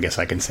there, so I guess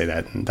I can say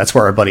that. And that's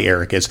where our buddy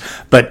Eric is.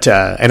 But,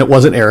 and it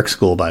wasn't Eric's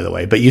school, by the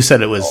way, but you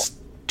said it was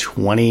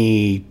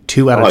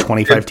 22 out of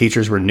 25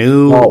 teachers were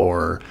new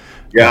or...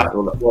 Yeah,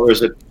 well,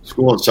 there's a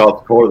school in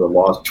South Dakota that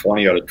lost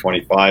 20 out of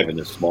 25 in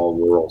this small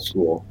rural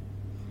school.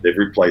 They've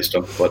replaced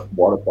them, but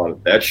what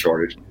about that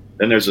shortage?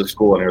 Then there's a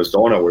school in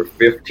Arizona where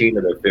 15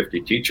 of their 50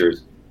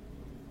 teachers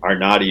are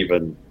not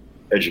even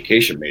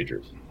education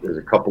majors. There's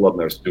a couple of them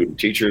that are student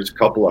teachers.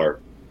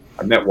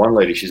 I met one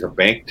lady, she's a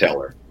bank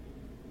teller,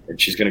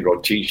 and she's going to go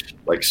teach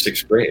like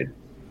 6th grade.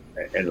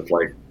 And it's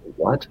like,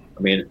 what?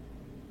 I mean,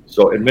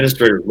 so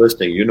administrators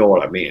listening, you know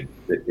what I mean.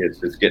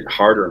 It's getting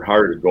harder and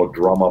harder to go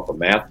drum up a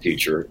math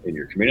teacher in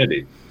your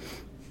community.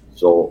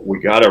 So we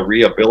got to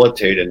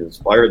rehabilitate and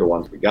inspire the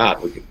ones we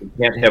got. We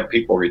can't have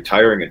people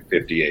retiring at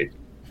 58.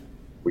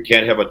 We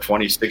can't have a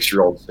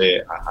 26-year-old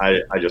say,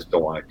 I just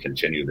don't want to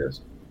continue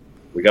this.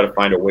 We got to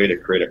find a way to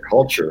create a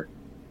culture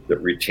that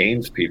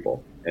retains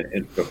people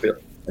and fulfill.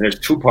 And there's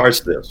 2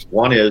 parts to this.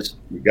 One is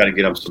you got to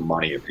get them some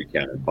money if you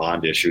can, and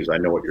bond issues. I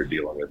know what you're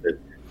dealing with.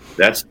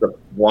 That's the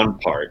one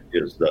part,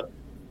 is that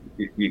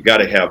you got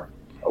to have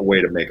a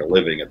way to make a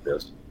living at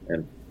this.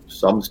 And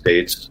some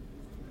states,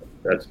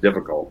 that's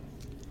difficult.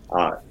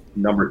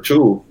 Number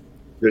 2,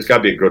 there's got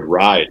to be a good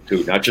ride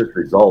too, not just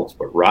results,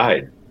 but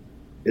ride.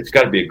 It's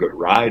got to be a good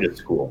ride at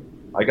school.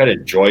 I got to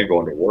enjoy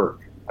going to work.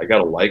 I got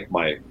to like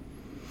my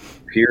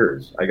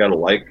peers. I got to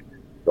like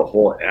the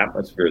whole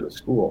atmosphere of the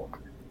school.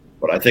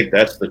 But I think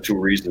that's the 2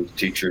 reasons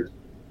teachers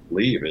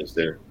leave, is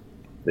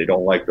they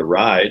don't like the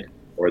ride,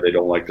 or they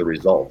don't like the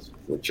results,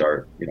 which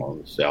are,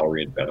 the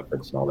salary and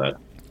benefits and all that.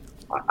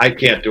 I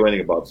can't do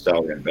anything about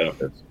salary and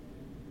benefits,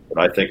 but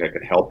I think I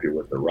can help you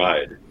with the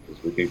ride,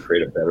 because we can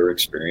create a better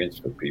experience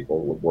for people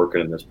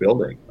working in this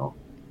building.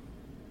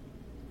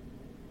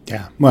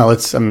 Yeah, well,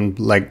 it's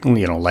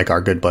like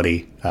our good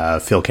buddy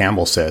Phil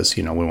Campbell says,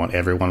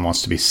 everyone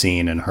wants to be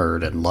seen and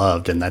heard and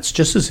loved, and that's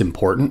just as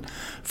important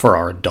for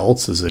our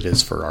adults as it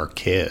is for our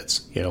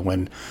kids.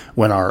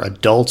 When our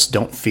adults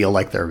don't feel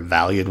like they're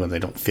valued, when they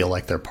don't feel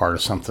like they're part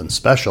of something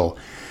special,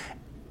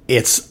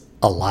 it's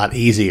a lot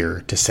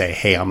easier to say,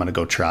 hey, I'm going to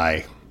go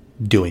try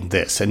doing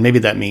this. And maybe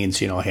that means,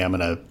 hey, I'm going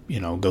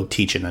to, go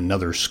teach in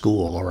another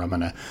school, or I'm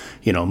going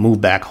to,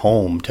 move back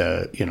home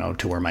to,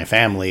 to where my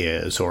family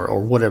is, or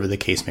whatever the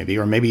case may be.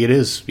 Or maybe it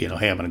is, hey,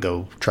 I'm going to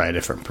go try a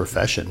different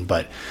profession.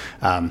 But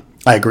I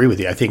agree with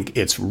you. I think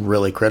it's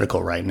really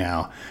critical right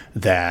now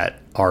that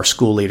our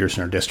school leaders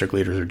and our district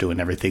leaders are doing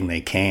everything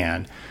they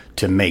can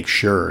to make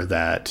sure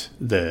that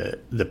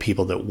the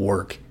people that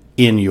work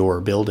in your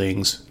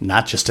buildings,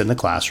 not just in the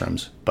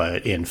classrooms,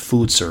 but in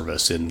food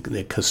service, in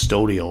the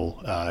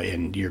custodial,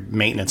 in your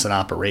maintenance and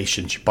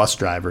operations, your bus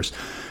drivers,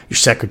 your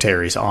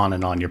secretaries, on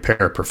and on, your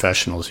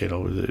paraprofessionals,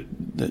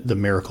 the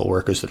miracle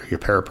workers that are your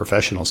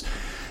paraprofessionals,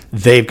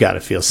 they've got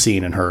to feel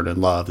seen and heard and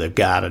loved. They've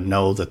got to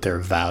know that they're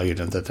valued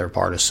and that they're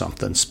part of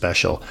something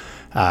special.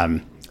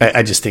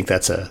 I just think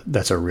that's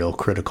a real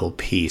critical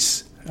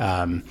piece.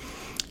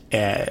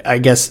 I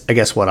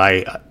guess what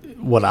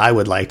I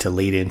would like to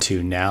lead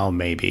into now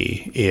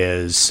maybe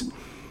is,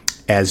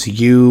 as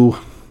you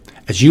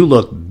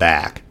look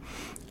back,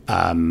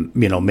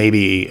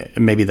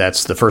 maybe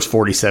that's the first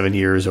 47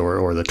 years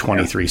or the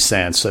 23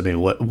 cents. I mean,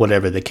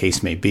 whatever the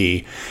case may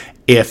be.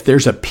 If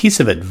there's a piece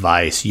of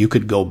advice you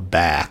could go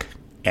back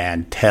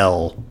and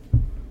tell,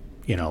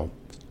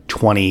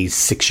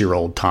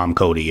 26-year-old Tom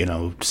Cody,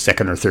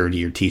 second or third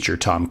year teacher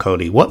Tom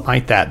Cody, what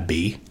might that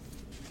be?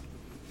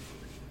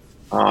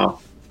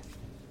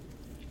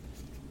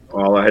 Well,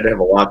 I'd have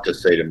a lot to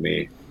say to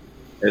me.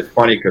 It's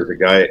funny because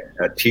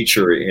a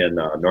teacher in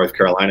North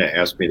Carolina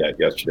asked me that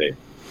yesterday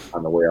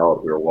on the way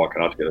out. We were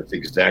walking out together. It's the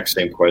exact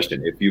same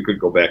question. If you could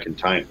go back in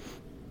time.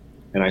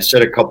 And I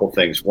said a couple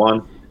things.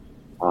 One,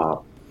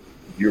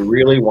 you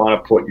really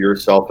want to put your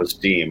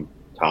self-esteem,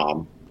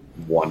 Tom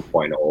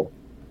 1.0,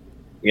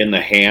 in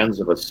the hands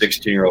of a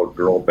 16-year-old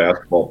girl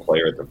basketball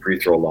player at the free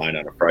throw line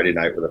on a Friday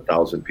night with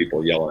 1,000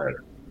 people yelling at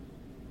her.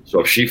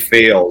 So if she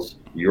fails,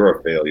 you're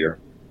a failure.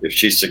 If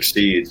she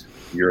succeeds,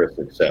 you're a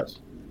success.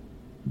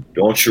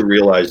 Don't you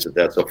realize that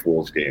that's a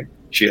fool's game?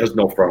 She has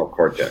no frontal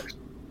cortex.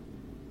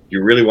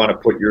 You really want to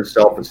put your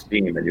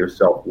self-esteem and your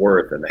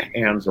self-worth in the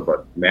hands of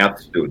a math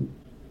student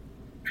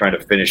trying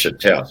to finish a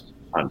test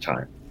on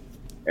time.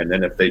 And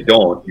then if they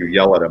don't, you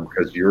yell at them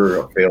because you're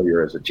a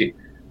failure as a team.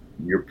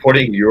 You're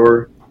putting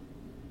your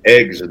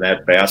eggs in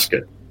that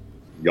basket,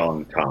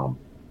 young Tom,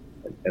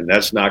 and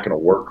that's not going to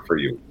work for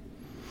you.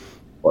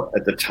 But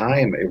at the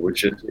time,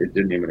 it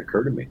didn't even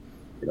occur to me.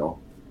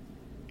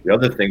 The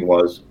other thing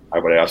was, I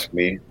would ask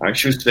me,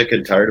 aren't you sick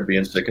and tired of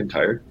being sick and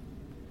tired?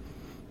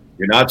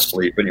 You're not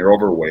sleeping, you're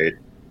overweight,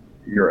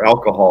 your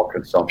alcohol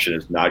consumption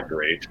is not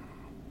great.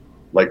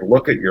 Like,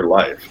 look at your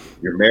life.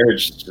 Your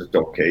marriage is just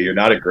okay. You're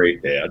not a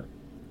great dad.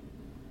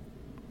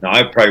 Now,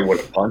 I probably would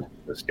have punched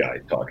this guy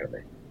talking to me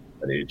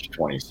at age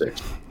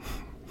 26.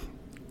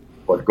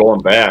 But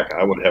going back,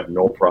 I would have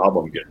no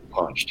problem getting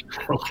punched.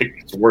 Like,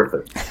 it's worth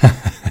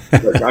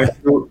it. Like,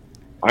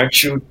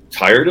 aren't you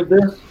tired of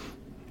this?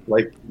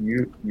 Like,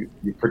 you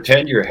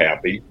pretend you're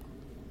happy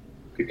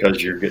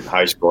because you're getting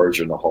high scores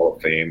in the Hall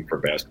of Fame for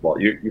basketball.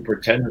 You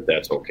pretend that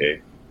that's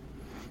okay.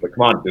 But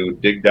come on,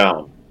 dude, dig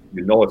down.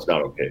 You know it's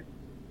not okay.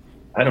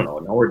 I don't know.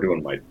 Now we're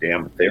doing my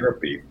damn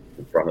therapy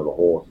in front of the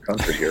whole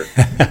country here.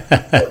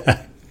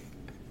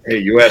 Hey,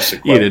 you asked the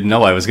question. You didn't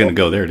know I was going to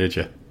go there, did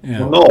you?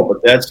 Yeah. Well, no,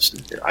 but that's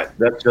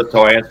just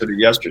how I answered it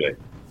yesterday.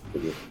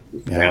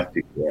 Math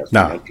teacher asked me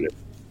yesterday.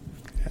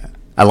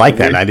 I like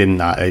that. I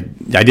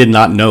did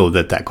not know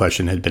that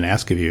question had been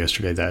asked of you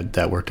yesterday.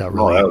 That worked out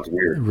that was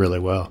weird. Really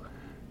well.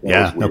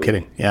 Yeah, no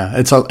kidding. Yeah,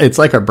 it's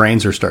like our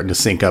brains are starting to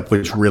sync up,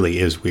 which really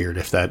is weird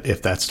if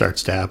that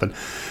starts to happen.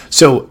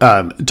 So,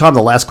 Tom,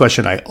 the last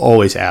question I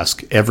always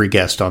ask every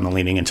guest on the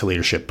Leaning Into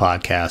Leadership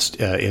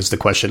podcast is the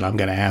question I'm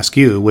going to ask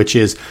you, which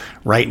is,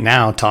 right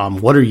now,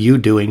 Tom, what are you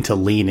doing to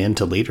lean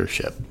into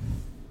leadership?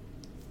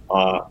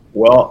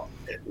 Well,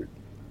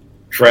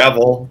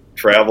 travel.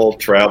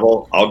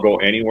 I'll go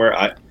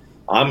anywhere.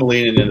 I'm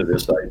leaning into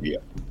this idea.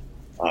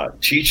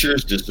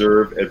 Teachers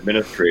deserve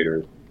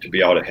administrators to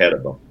be out ahead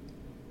of them.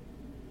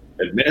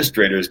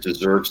 Administrators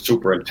deserve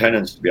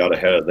superintendents to be out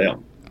ahead of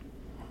them.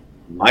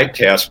 My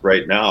task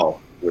right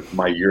now, with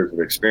my years of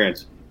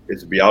experience,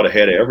 is to be out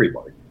ahead of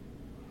everybody.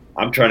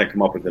 I'm trying to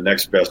come up with the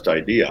next best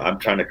idea. I'm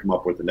trying to come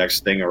up with the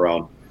next thing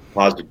around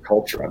positive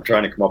culture. I'm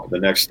trying to come up with the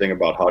next thing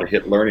about how to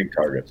hit learning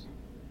targets.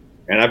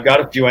 And I've got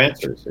a few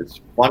answers.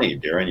 It's funny,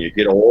 Darren. You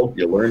get old,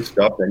 you learn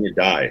stuff, then you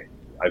die.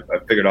 I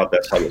figured out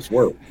that's how this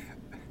works.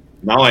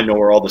 Now I know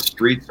where all the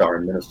streets are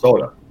in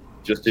Minnesota,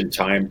 just in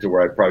time to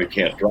where I probably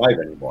can't drive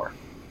anymore.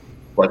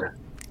 But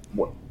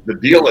the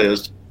deal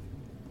is,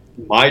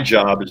 my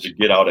job is to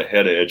get out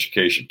ahead of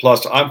education.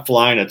 Plus, I'm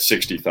flying at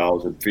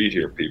 60,000 feet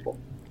here, people.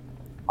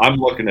 I'm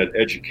looking at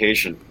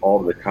education all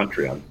over the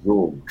country on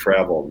Zoom,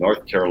 travel,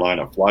 North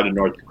Carolina, fly to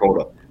North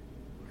Dakota.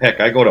 Heck,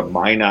 I go to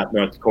Minot,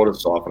 North Dakota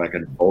so often I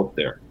can vote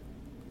there.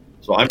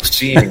 So I'm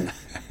seeing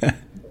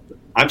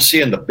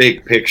the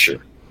big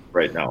picture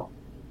right now.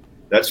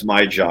 That's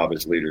my job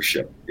as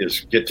leadership,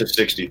 is get to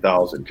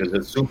 60,000, because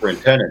as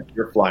superintendent,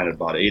 you're flying at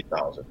about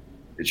 8,000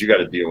 because you got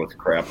to deal with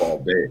crap all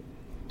day.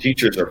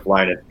 Teachers are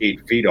flying at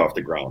 8 feet off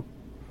the ground.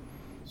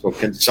 So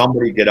can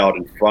somebody get out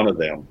in front of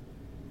them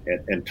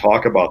and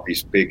talk about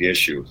these big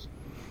issues?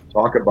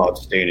 Talk about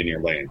staying in your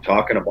lane,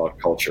 talking about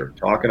culture,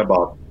 talking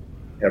about,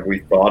 have we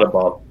thought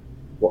about,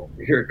 well,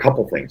 here are a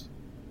couple things.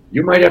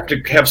 You might have to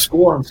have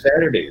school on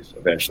Saturdays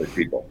eventually,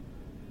 people.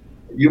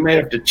 You may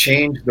have to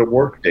change the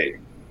work day.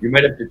 You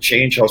might have to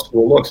change how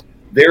school looks.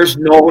 There's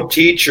no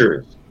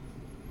teachers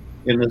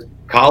in the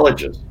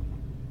colleges.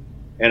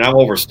 And I'm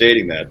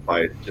overstating that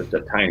by just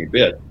a tiny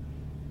bit.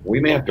 We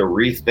may have to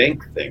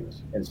rethink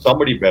things. And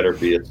somebody better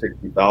be at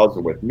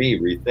 60,000 with me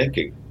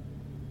rethinking,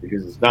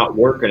 because it's not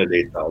working at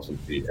 8,000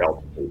 feet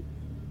altitude.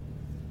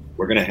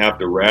 We're going to have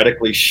to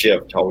radically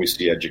shift how we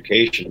see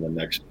education in the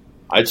next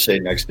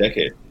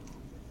decade.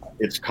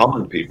 It's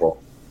coming,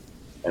 people.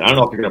 And I don't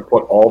know if you're going to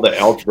put all the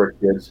algebra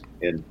kids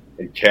in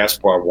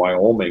Caspar,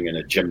 Wyoming, in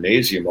a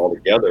gymnasium all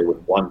together with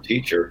one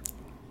teacher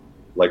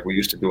like we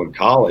used to do in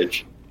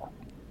college.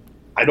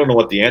 I don't know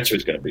what the answer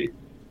is going to be.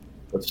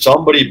 But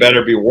somebody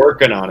better be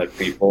working on it,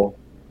 people.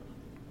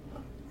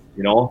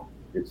 You know,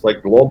 it's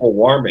like global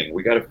warming.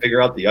 We got to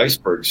figure out the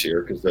icebergs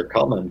here because they're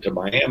coming to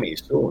Miami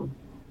soon.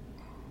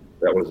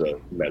 That was a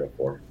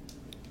metaphor.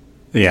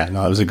 Yeah,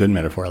 no, it was a good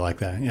metaphor. I like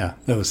that. Yeah,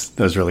 that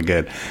was really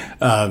good.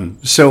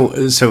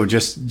 So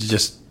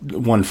just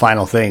one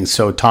final thing.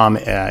 So Tom,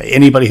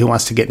 anybody who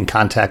wants to get in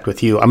contact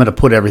with you, I'm going to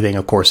put everything,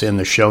 of course, in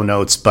the show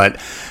notes.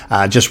 But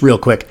just real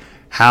quick,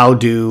 how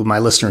do my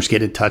listeners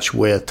get in touch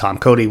with Tom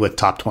Cody, with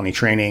Top 20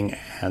 Training,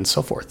 and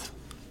so forth?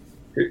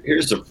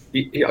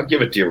 I'll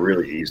give it to you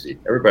really easy.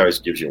 Everybody always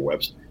gives you a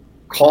website.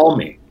 Call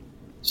me,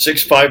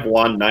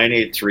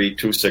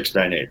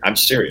 651-983-2698. I'm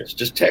serious.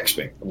 Just text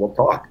me and we'll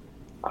talk.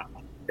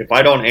 If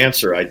I don't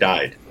answer, I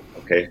died.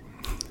 Okay,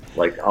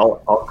 like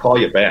I'll call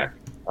you back.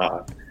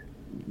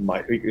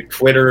 My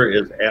Twitter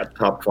is at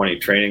Top 20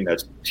 Training.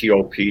 That's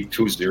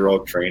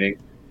TOP20 Training.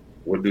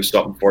 We'll do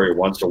something for you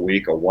once a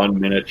week, a 1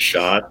 minute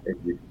shot. If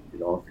you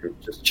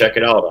just check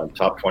it out on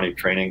Top 20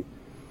 Training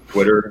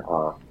Twitter.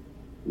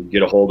 You can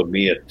get a hold of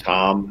me at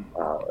Tom.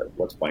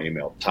 What's my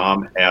email?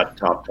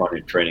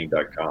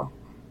 Tom@top20training.com.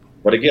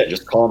 But again,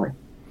 just call me.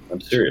 I'm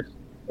serious.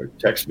 Or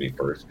text me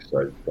first because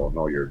I don't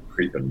know you're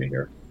creeping me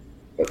here.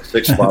 But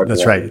 651.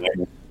 That's right.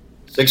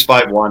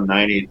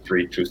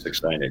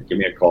 651-983-2698. Give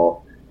me a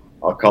call.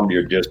 I'll come to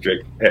your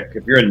district. Heck,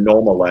 if you're in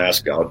Nome,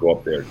 Alaska, I'll go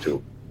up there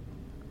too.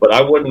 But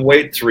I wouldn't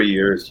wait 3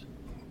 years.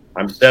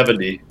 I'm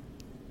 70.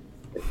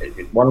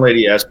 One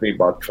lady asked me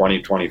about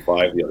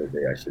 2025 the other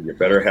day. I said, you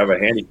better have a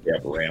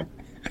handicap ramp.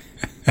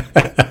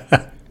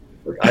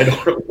 I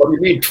don't know. What do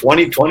you mean,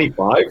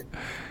 2025?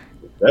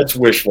 That's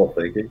wishful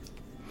thinking.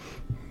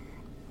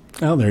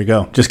 Oh, there you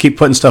go. Just keep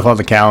putting stuff on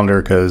the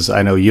calendar because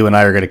I know you and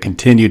I are going to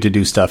continue to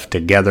do stuff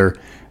together.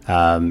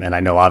 And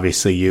I know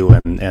obviously you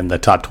and the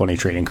Top 20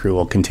 Training crew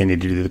will continue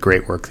to do the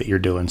great work that you're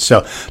doing.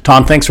 So,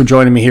 Tom, thanks for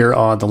joining me here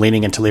on the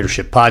Leaning Into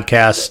Leadership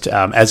podcast.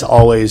 As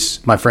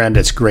always, my friend,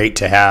 it's great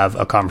to have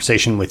a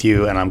conversation with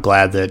you. And I'm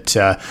glad that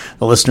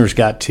the listeners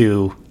got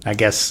to, I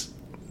guess,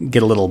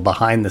 get a little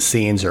behind the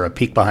scenes or a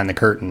peek behind the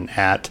curtain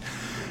at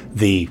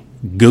the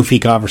goofy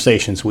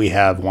conversations we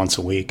have once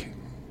a week.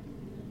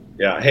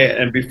 Yeah. Hey,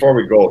 and before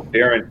we go,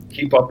 Darren,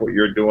 keep up what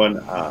you're doing.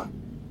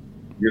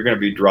 You're going to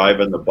be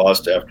driving the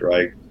bus after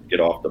I get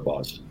off the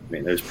bus. I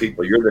mean, there's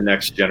people, you're the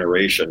next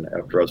generation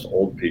after us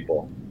old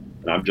people.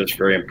 And I'm just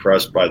very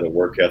impressed by the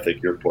work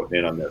ethic you're putting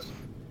in on this,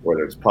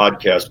 whether it's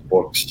podcast,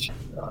 books,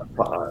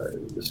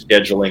 the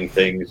scheduling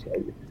things.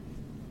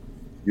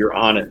 You're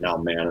on it now,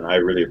 man. And I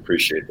really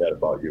appreciate that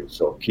about you.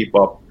 So keep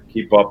up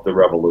the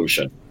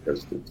revolution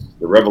because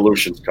the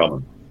revolution's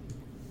coming.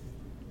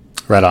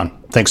 Right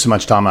on. Thanks so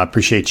much, Tom. I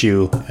appreciate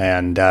you.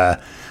 And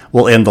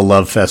we'll end the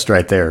love fest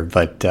right there.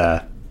 But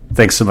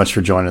thanks so much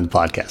for joining the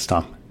podcast,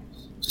 Tom.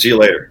 See you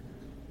later.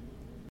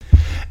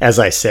 As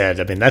I said,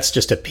 I mean, that's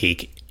just a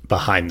peek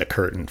behind the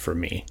curtain for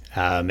me.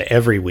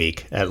 Every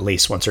week, at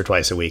least once or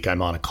twice a week,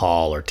 I'm on a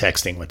call or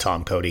texting with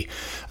Tom Cody.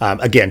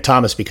 Again,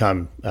 Tom has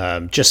become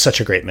just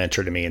such a great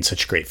mentor to me and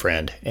such a great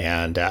friend.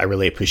 And I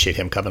really appreciate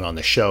him coming on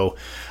the show.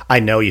 I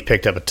know you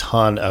picked up a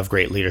ton of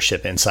great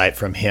leadership insight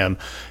from him.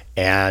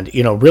 And,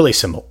 really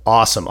some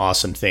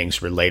awesome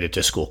things related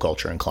to school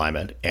culture and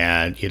climate.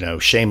 And,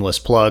 shameless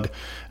plug,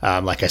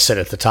 like I said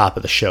at the top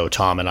of the show,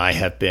 Tom and I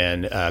have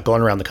been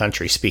going around the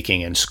country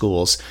speaking in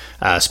schools,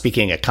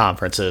 speaking at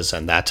conferences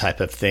and that type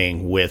of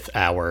thing with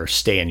our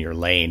Stay in Your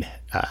Lane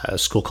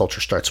School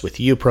Culture Starts With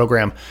You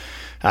program.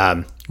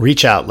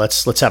 Reach out.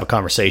 Let's have a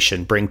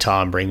conversation. Bring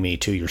Tom, bring me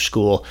to your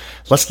school.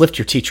 Let's lift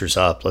your teachers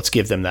up. Let's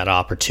give them that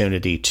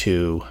opportunity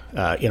to,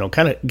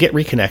 kind of get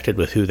reconnected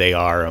with who they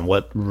are and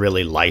what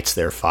really lights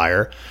their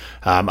fire.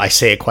 I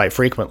say it quite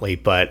frequently,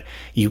 but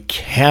you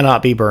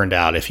cannot be burned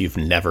out if you've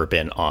never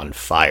been on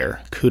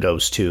fire.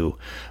 Kudos to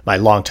my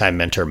longtime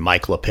mentor,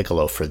 Mike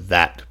LaPiccolo, for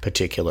that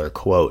particular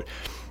quote.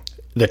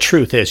 The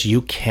truth is,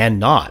 you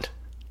cannot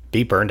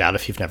be burned out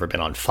if you've never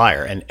been on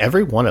fire. And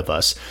every one of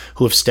us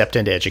who have stepped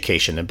into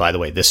education, and by the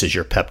way, this is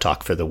your pep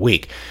talk for the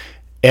week.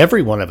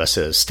 Every one of us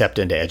has stepped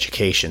into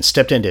education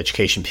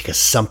because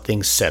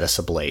something set us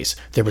ablaze.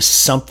 There was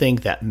something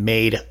that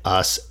made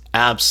us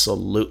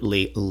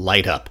absolutely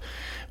light up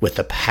with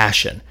the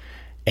passion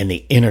and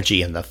the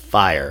energy and the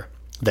fire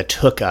that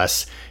took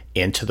us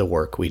into the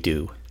work we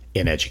do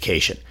in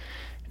education.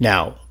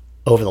 Now,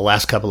 over the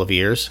last couple of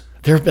years,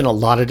 there have been a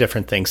lot of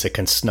different things that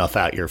can snuff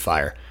out your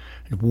fire.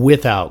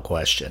 Without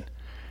question,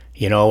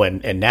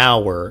 and now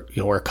we're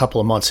a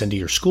couple of months into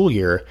your school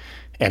year,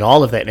 and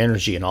all of that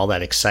energy and all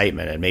that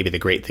excitement, and maybe the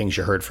great things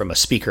you heard from a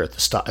speaker at the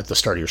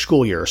start of your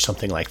school year or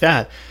something like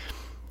that,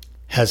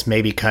 has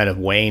maybe kind of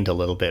waned a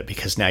little bit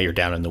because now you're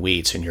down in the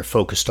weeds and you're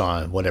focused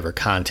on whatever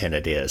content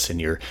it is,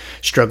 and you're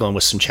struggling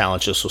with some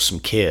challenges with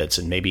some kids,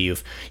 and maybe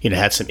you've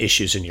had some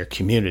issues in your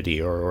community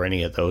or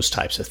any of those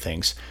types of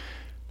things.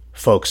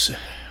 Folks,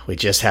 we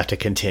just have to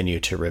continue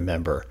to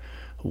remember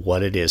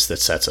what it is that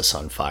sets us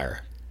on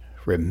fire.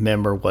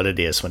 Remember what it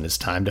is when it's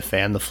time to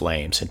fan the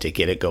flames and to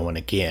get it going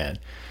again,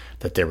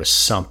 that there was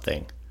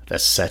something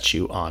that sets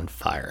you on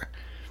fire.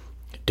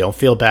 Don't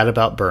feel bad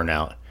about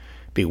burnout.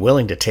 Be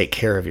willing to take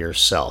care of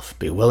yourself.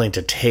 Be willing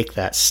to take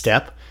that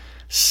step,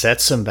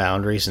 set some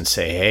boundaries, and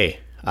say, hey,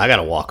 I got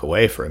to walk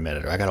away for a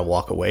minute, or I got to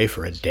walk away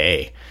for a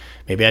day.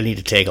 Maybe I need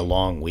to take a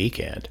long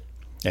weekend.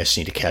 I just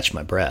need to catch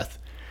my breath.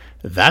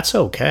 That's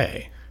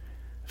okay.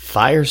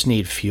 Fires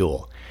need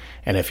fuel.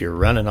 And if you're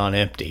running on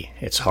empty,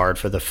 it's hard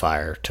for the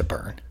fire to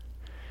burn.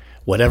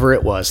 Whatever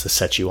it was that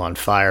set you on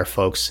fire,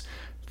 folks,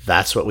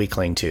 that's what we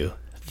cling to.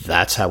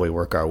 That's how we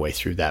work our way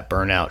through that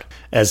burnout.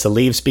 As the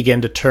leaves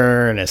begin to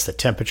turn, as the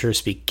temperatures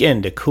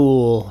begin to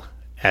cool,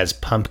 as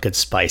pumpkin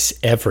spice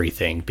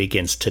everything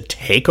begins to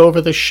take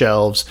over the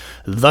shelves,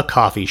 the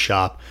coffee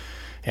shop,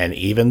 and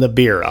even the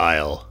beer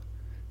aisle,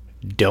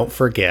 don't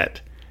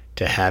forget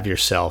to have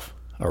yourself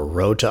a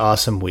Road to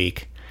Awesome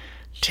week.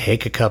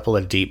 Take a couple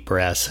of deep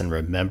breaths and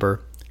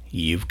remember,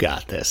 you've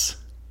got this.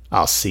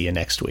 I'll see you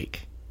next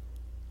week.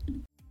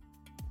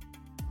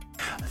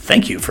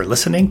 Thank you for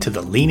listening to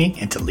the Leaning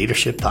into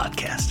Leadership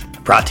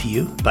podcast, brought to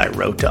you by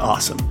Road to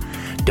Awesome.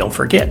 Don't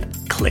forget,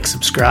 click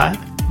subscribe,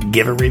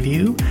 give a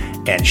review,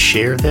 and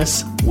share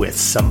this with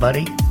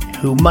somebody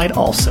who might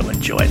also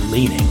enjoy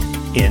leaning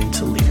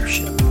into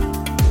leadership.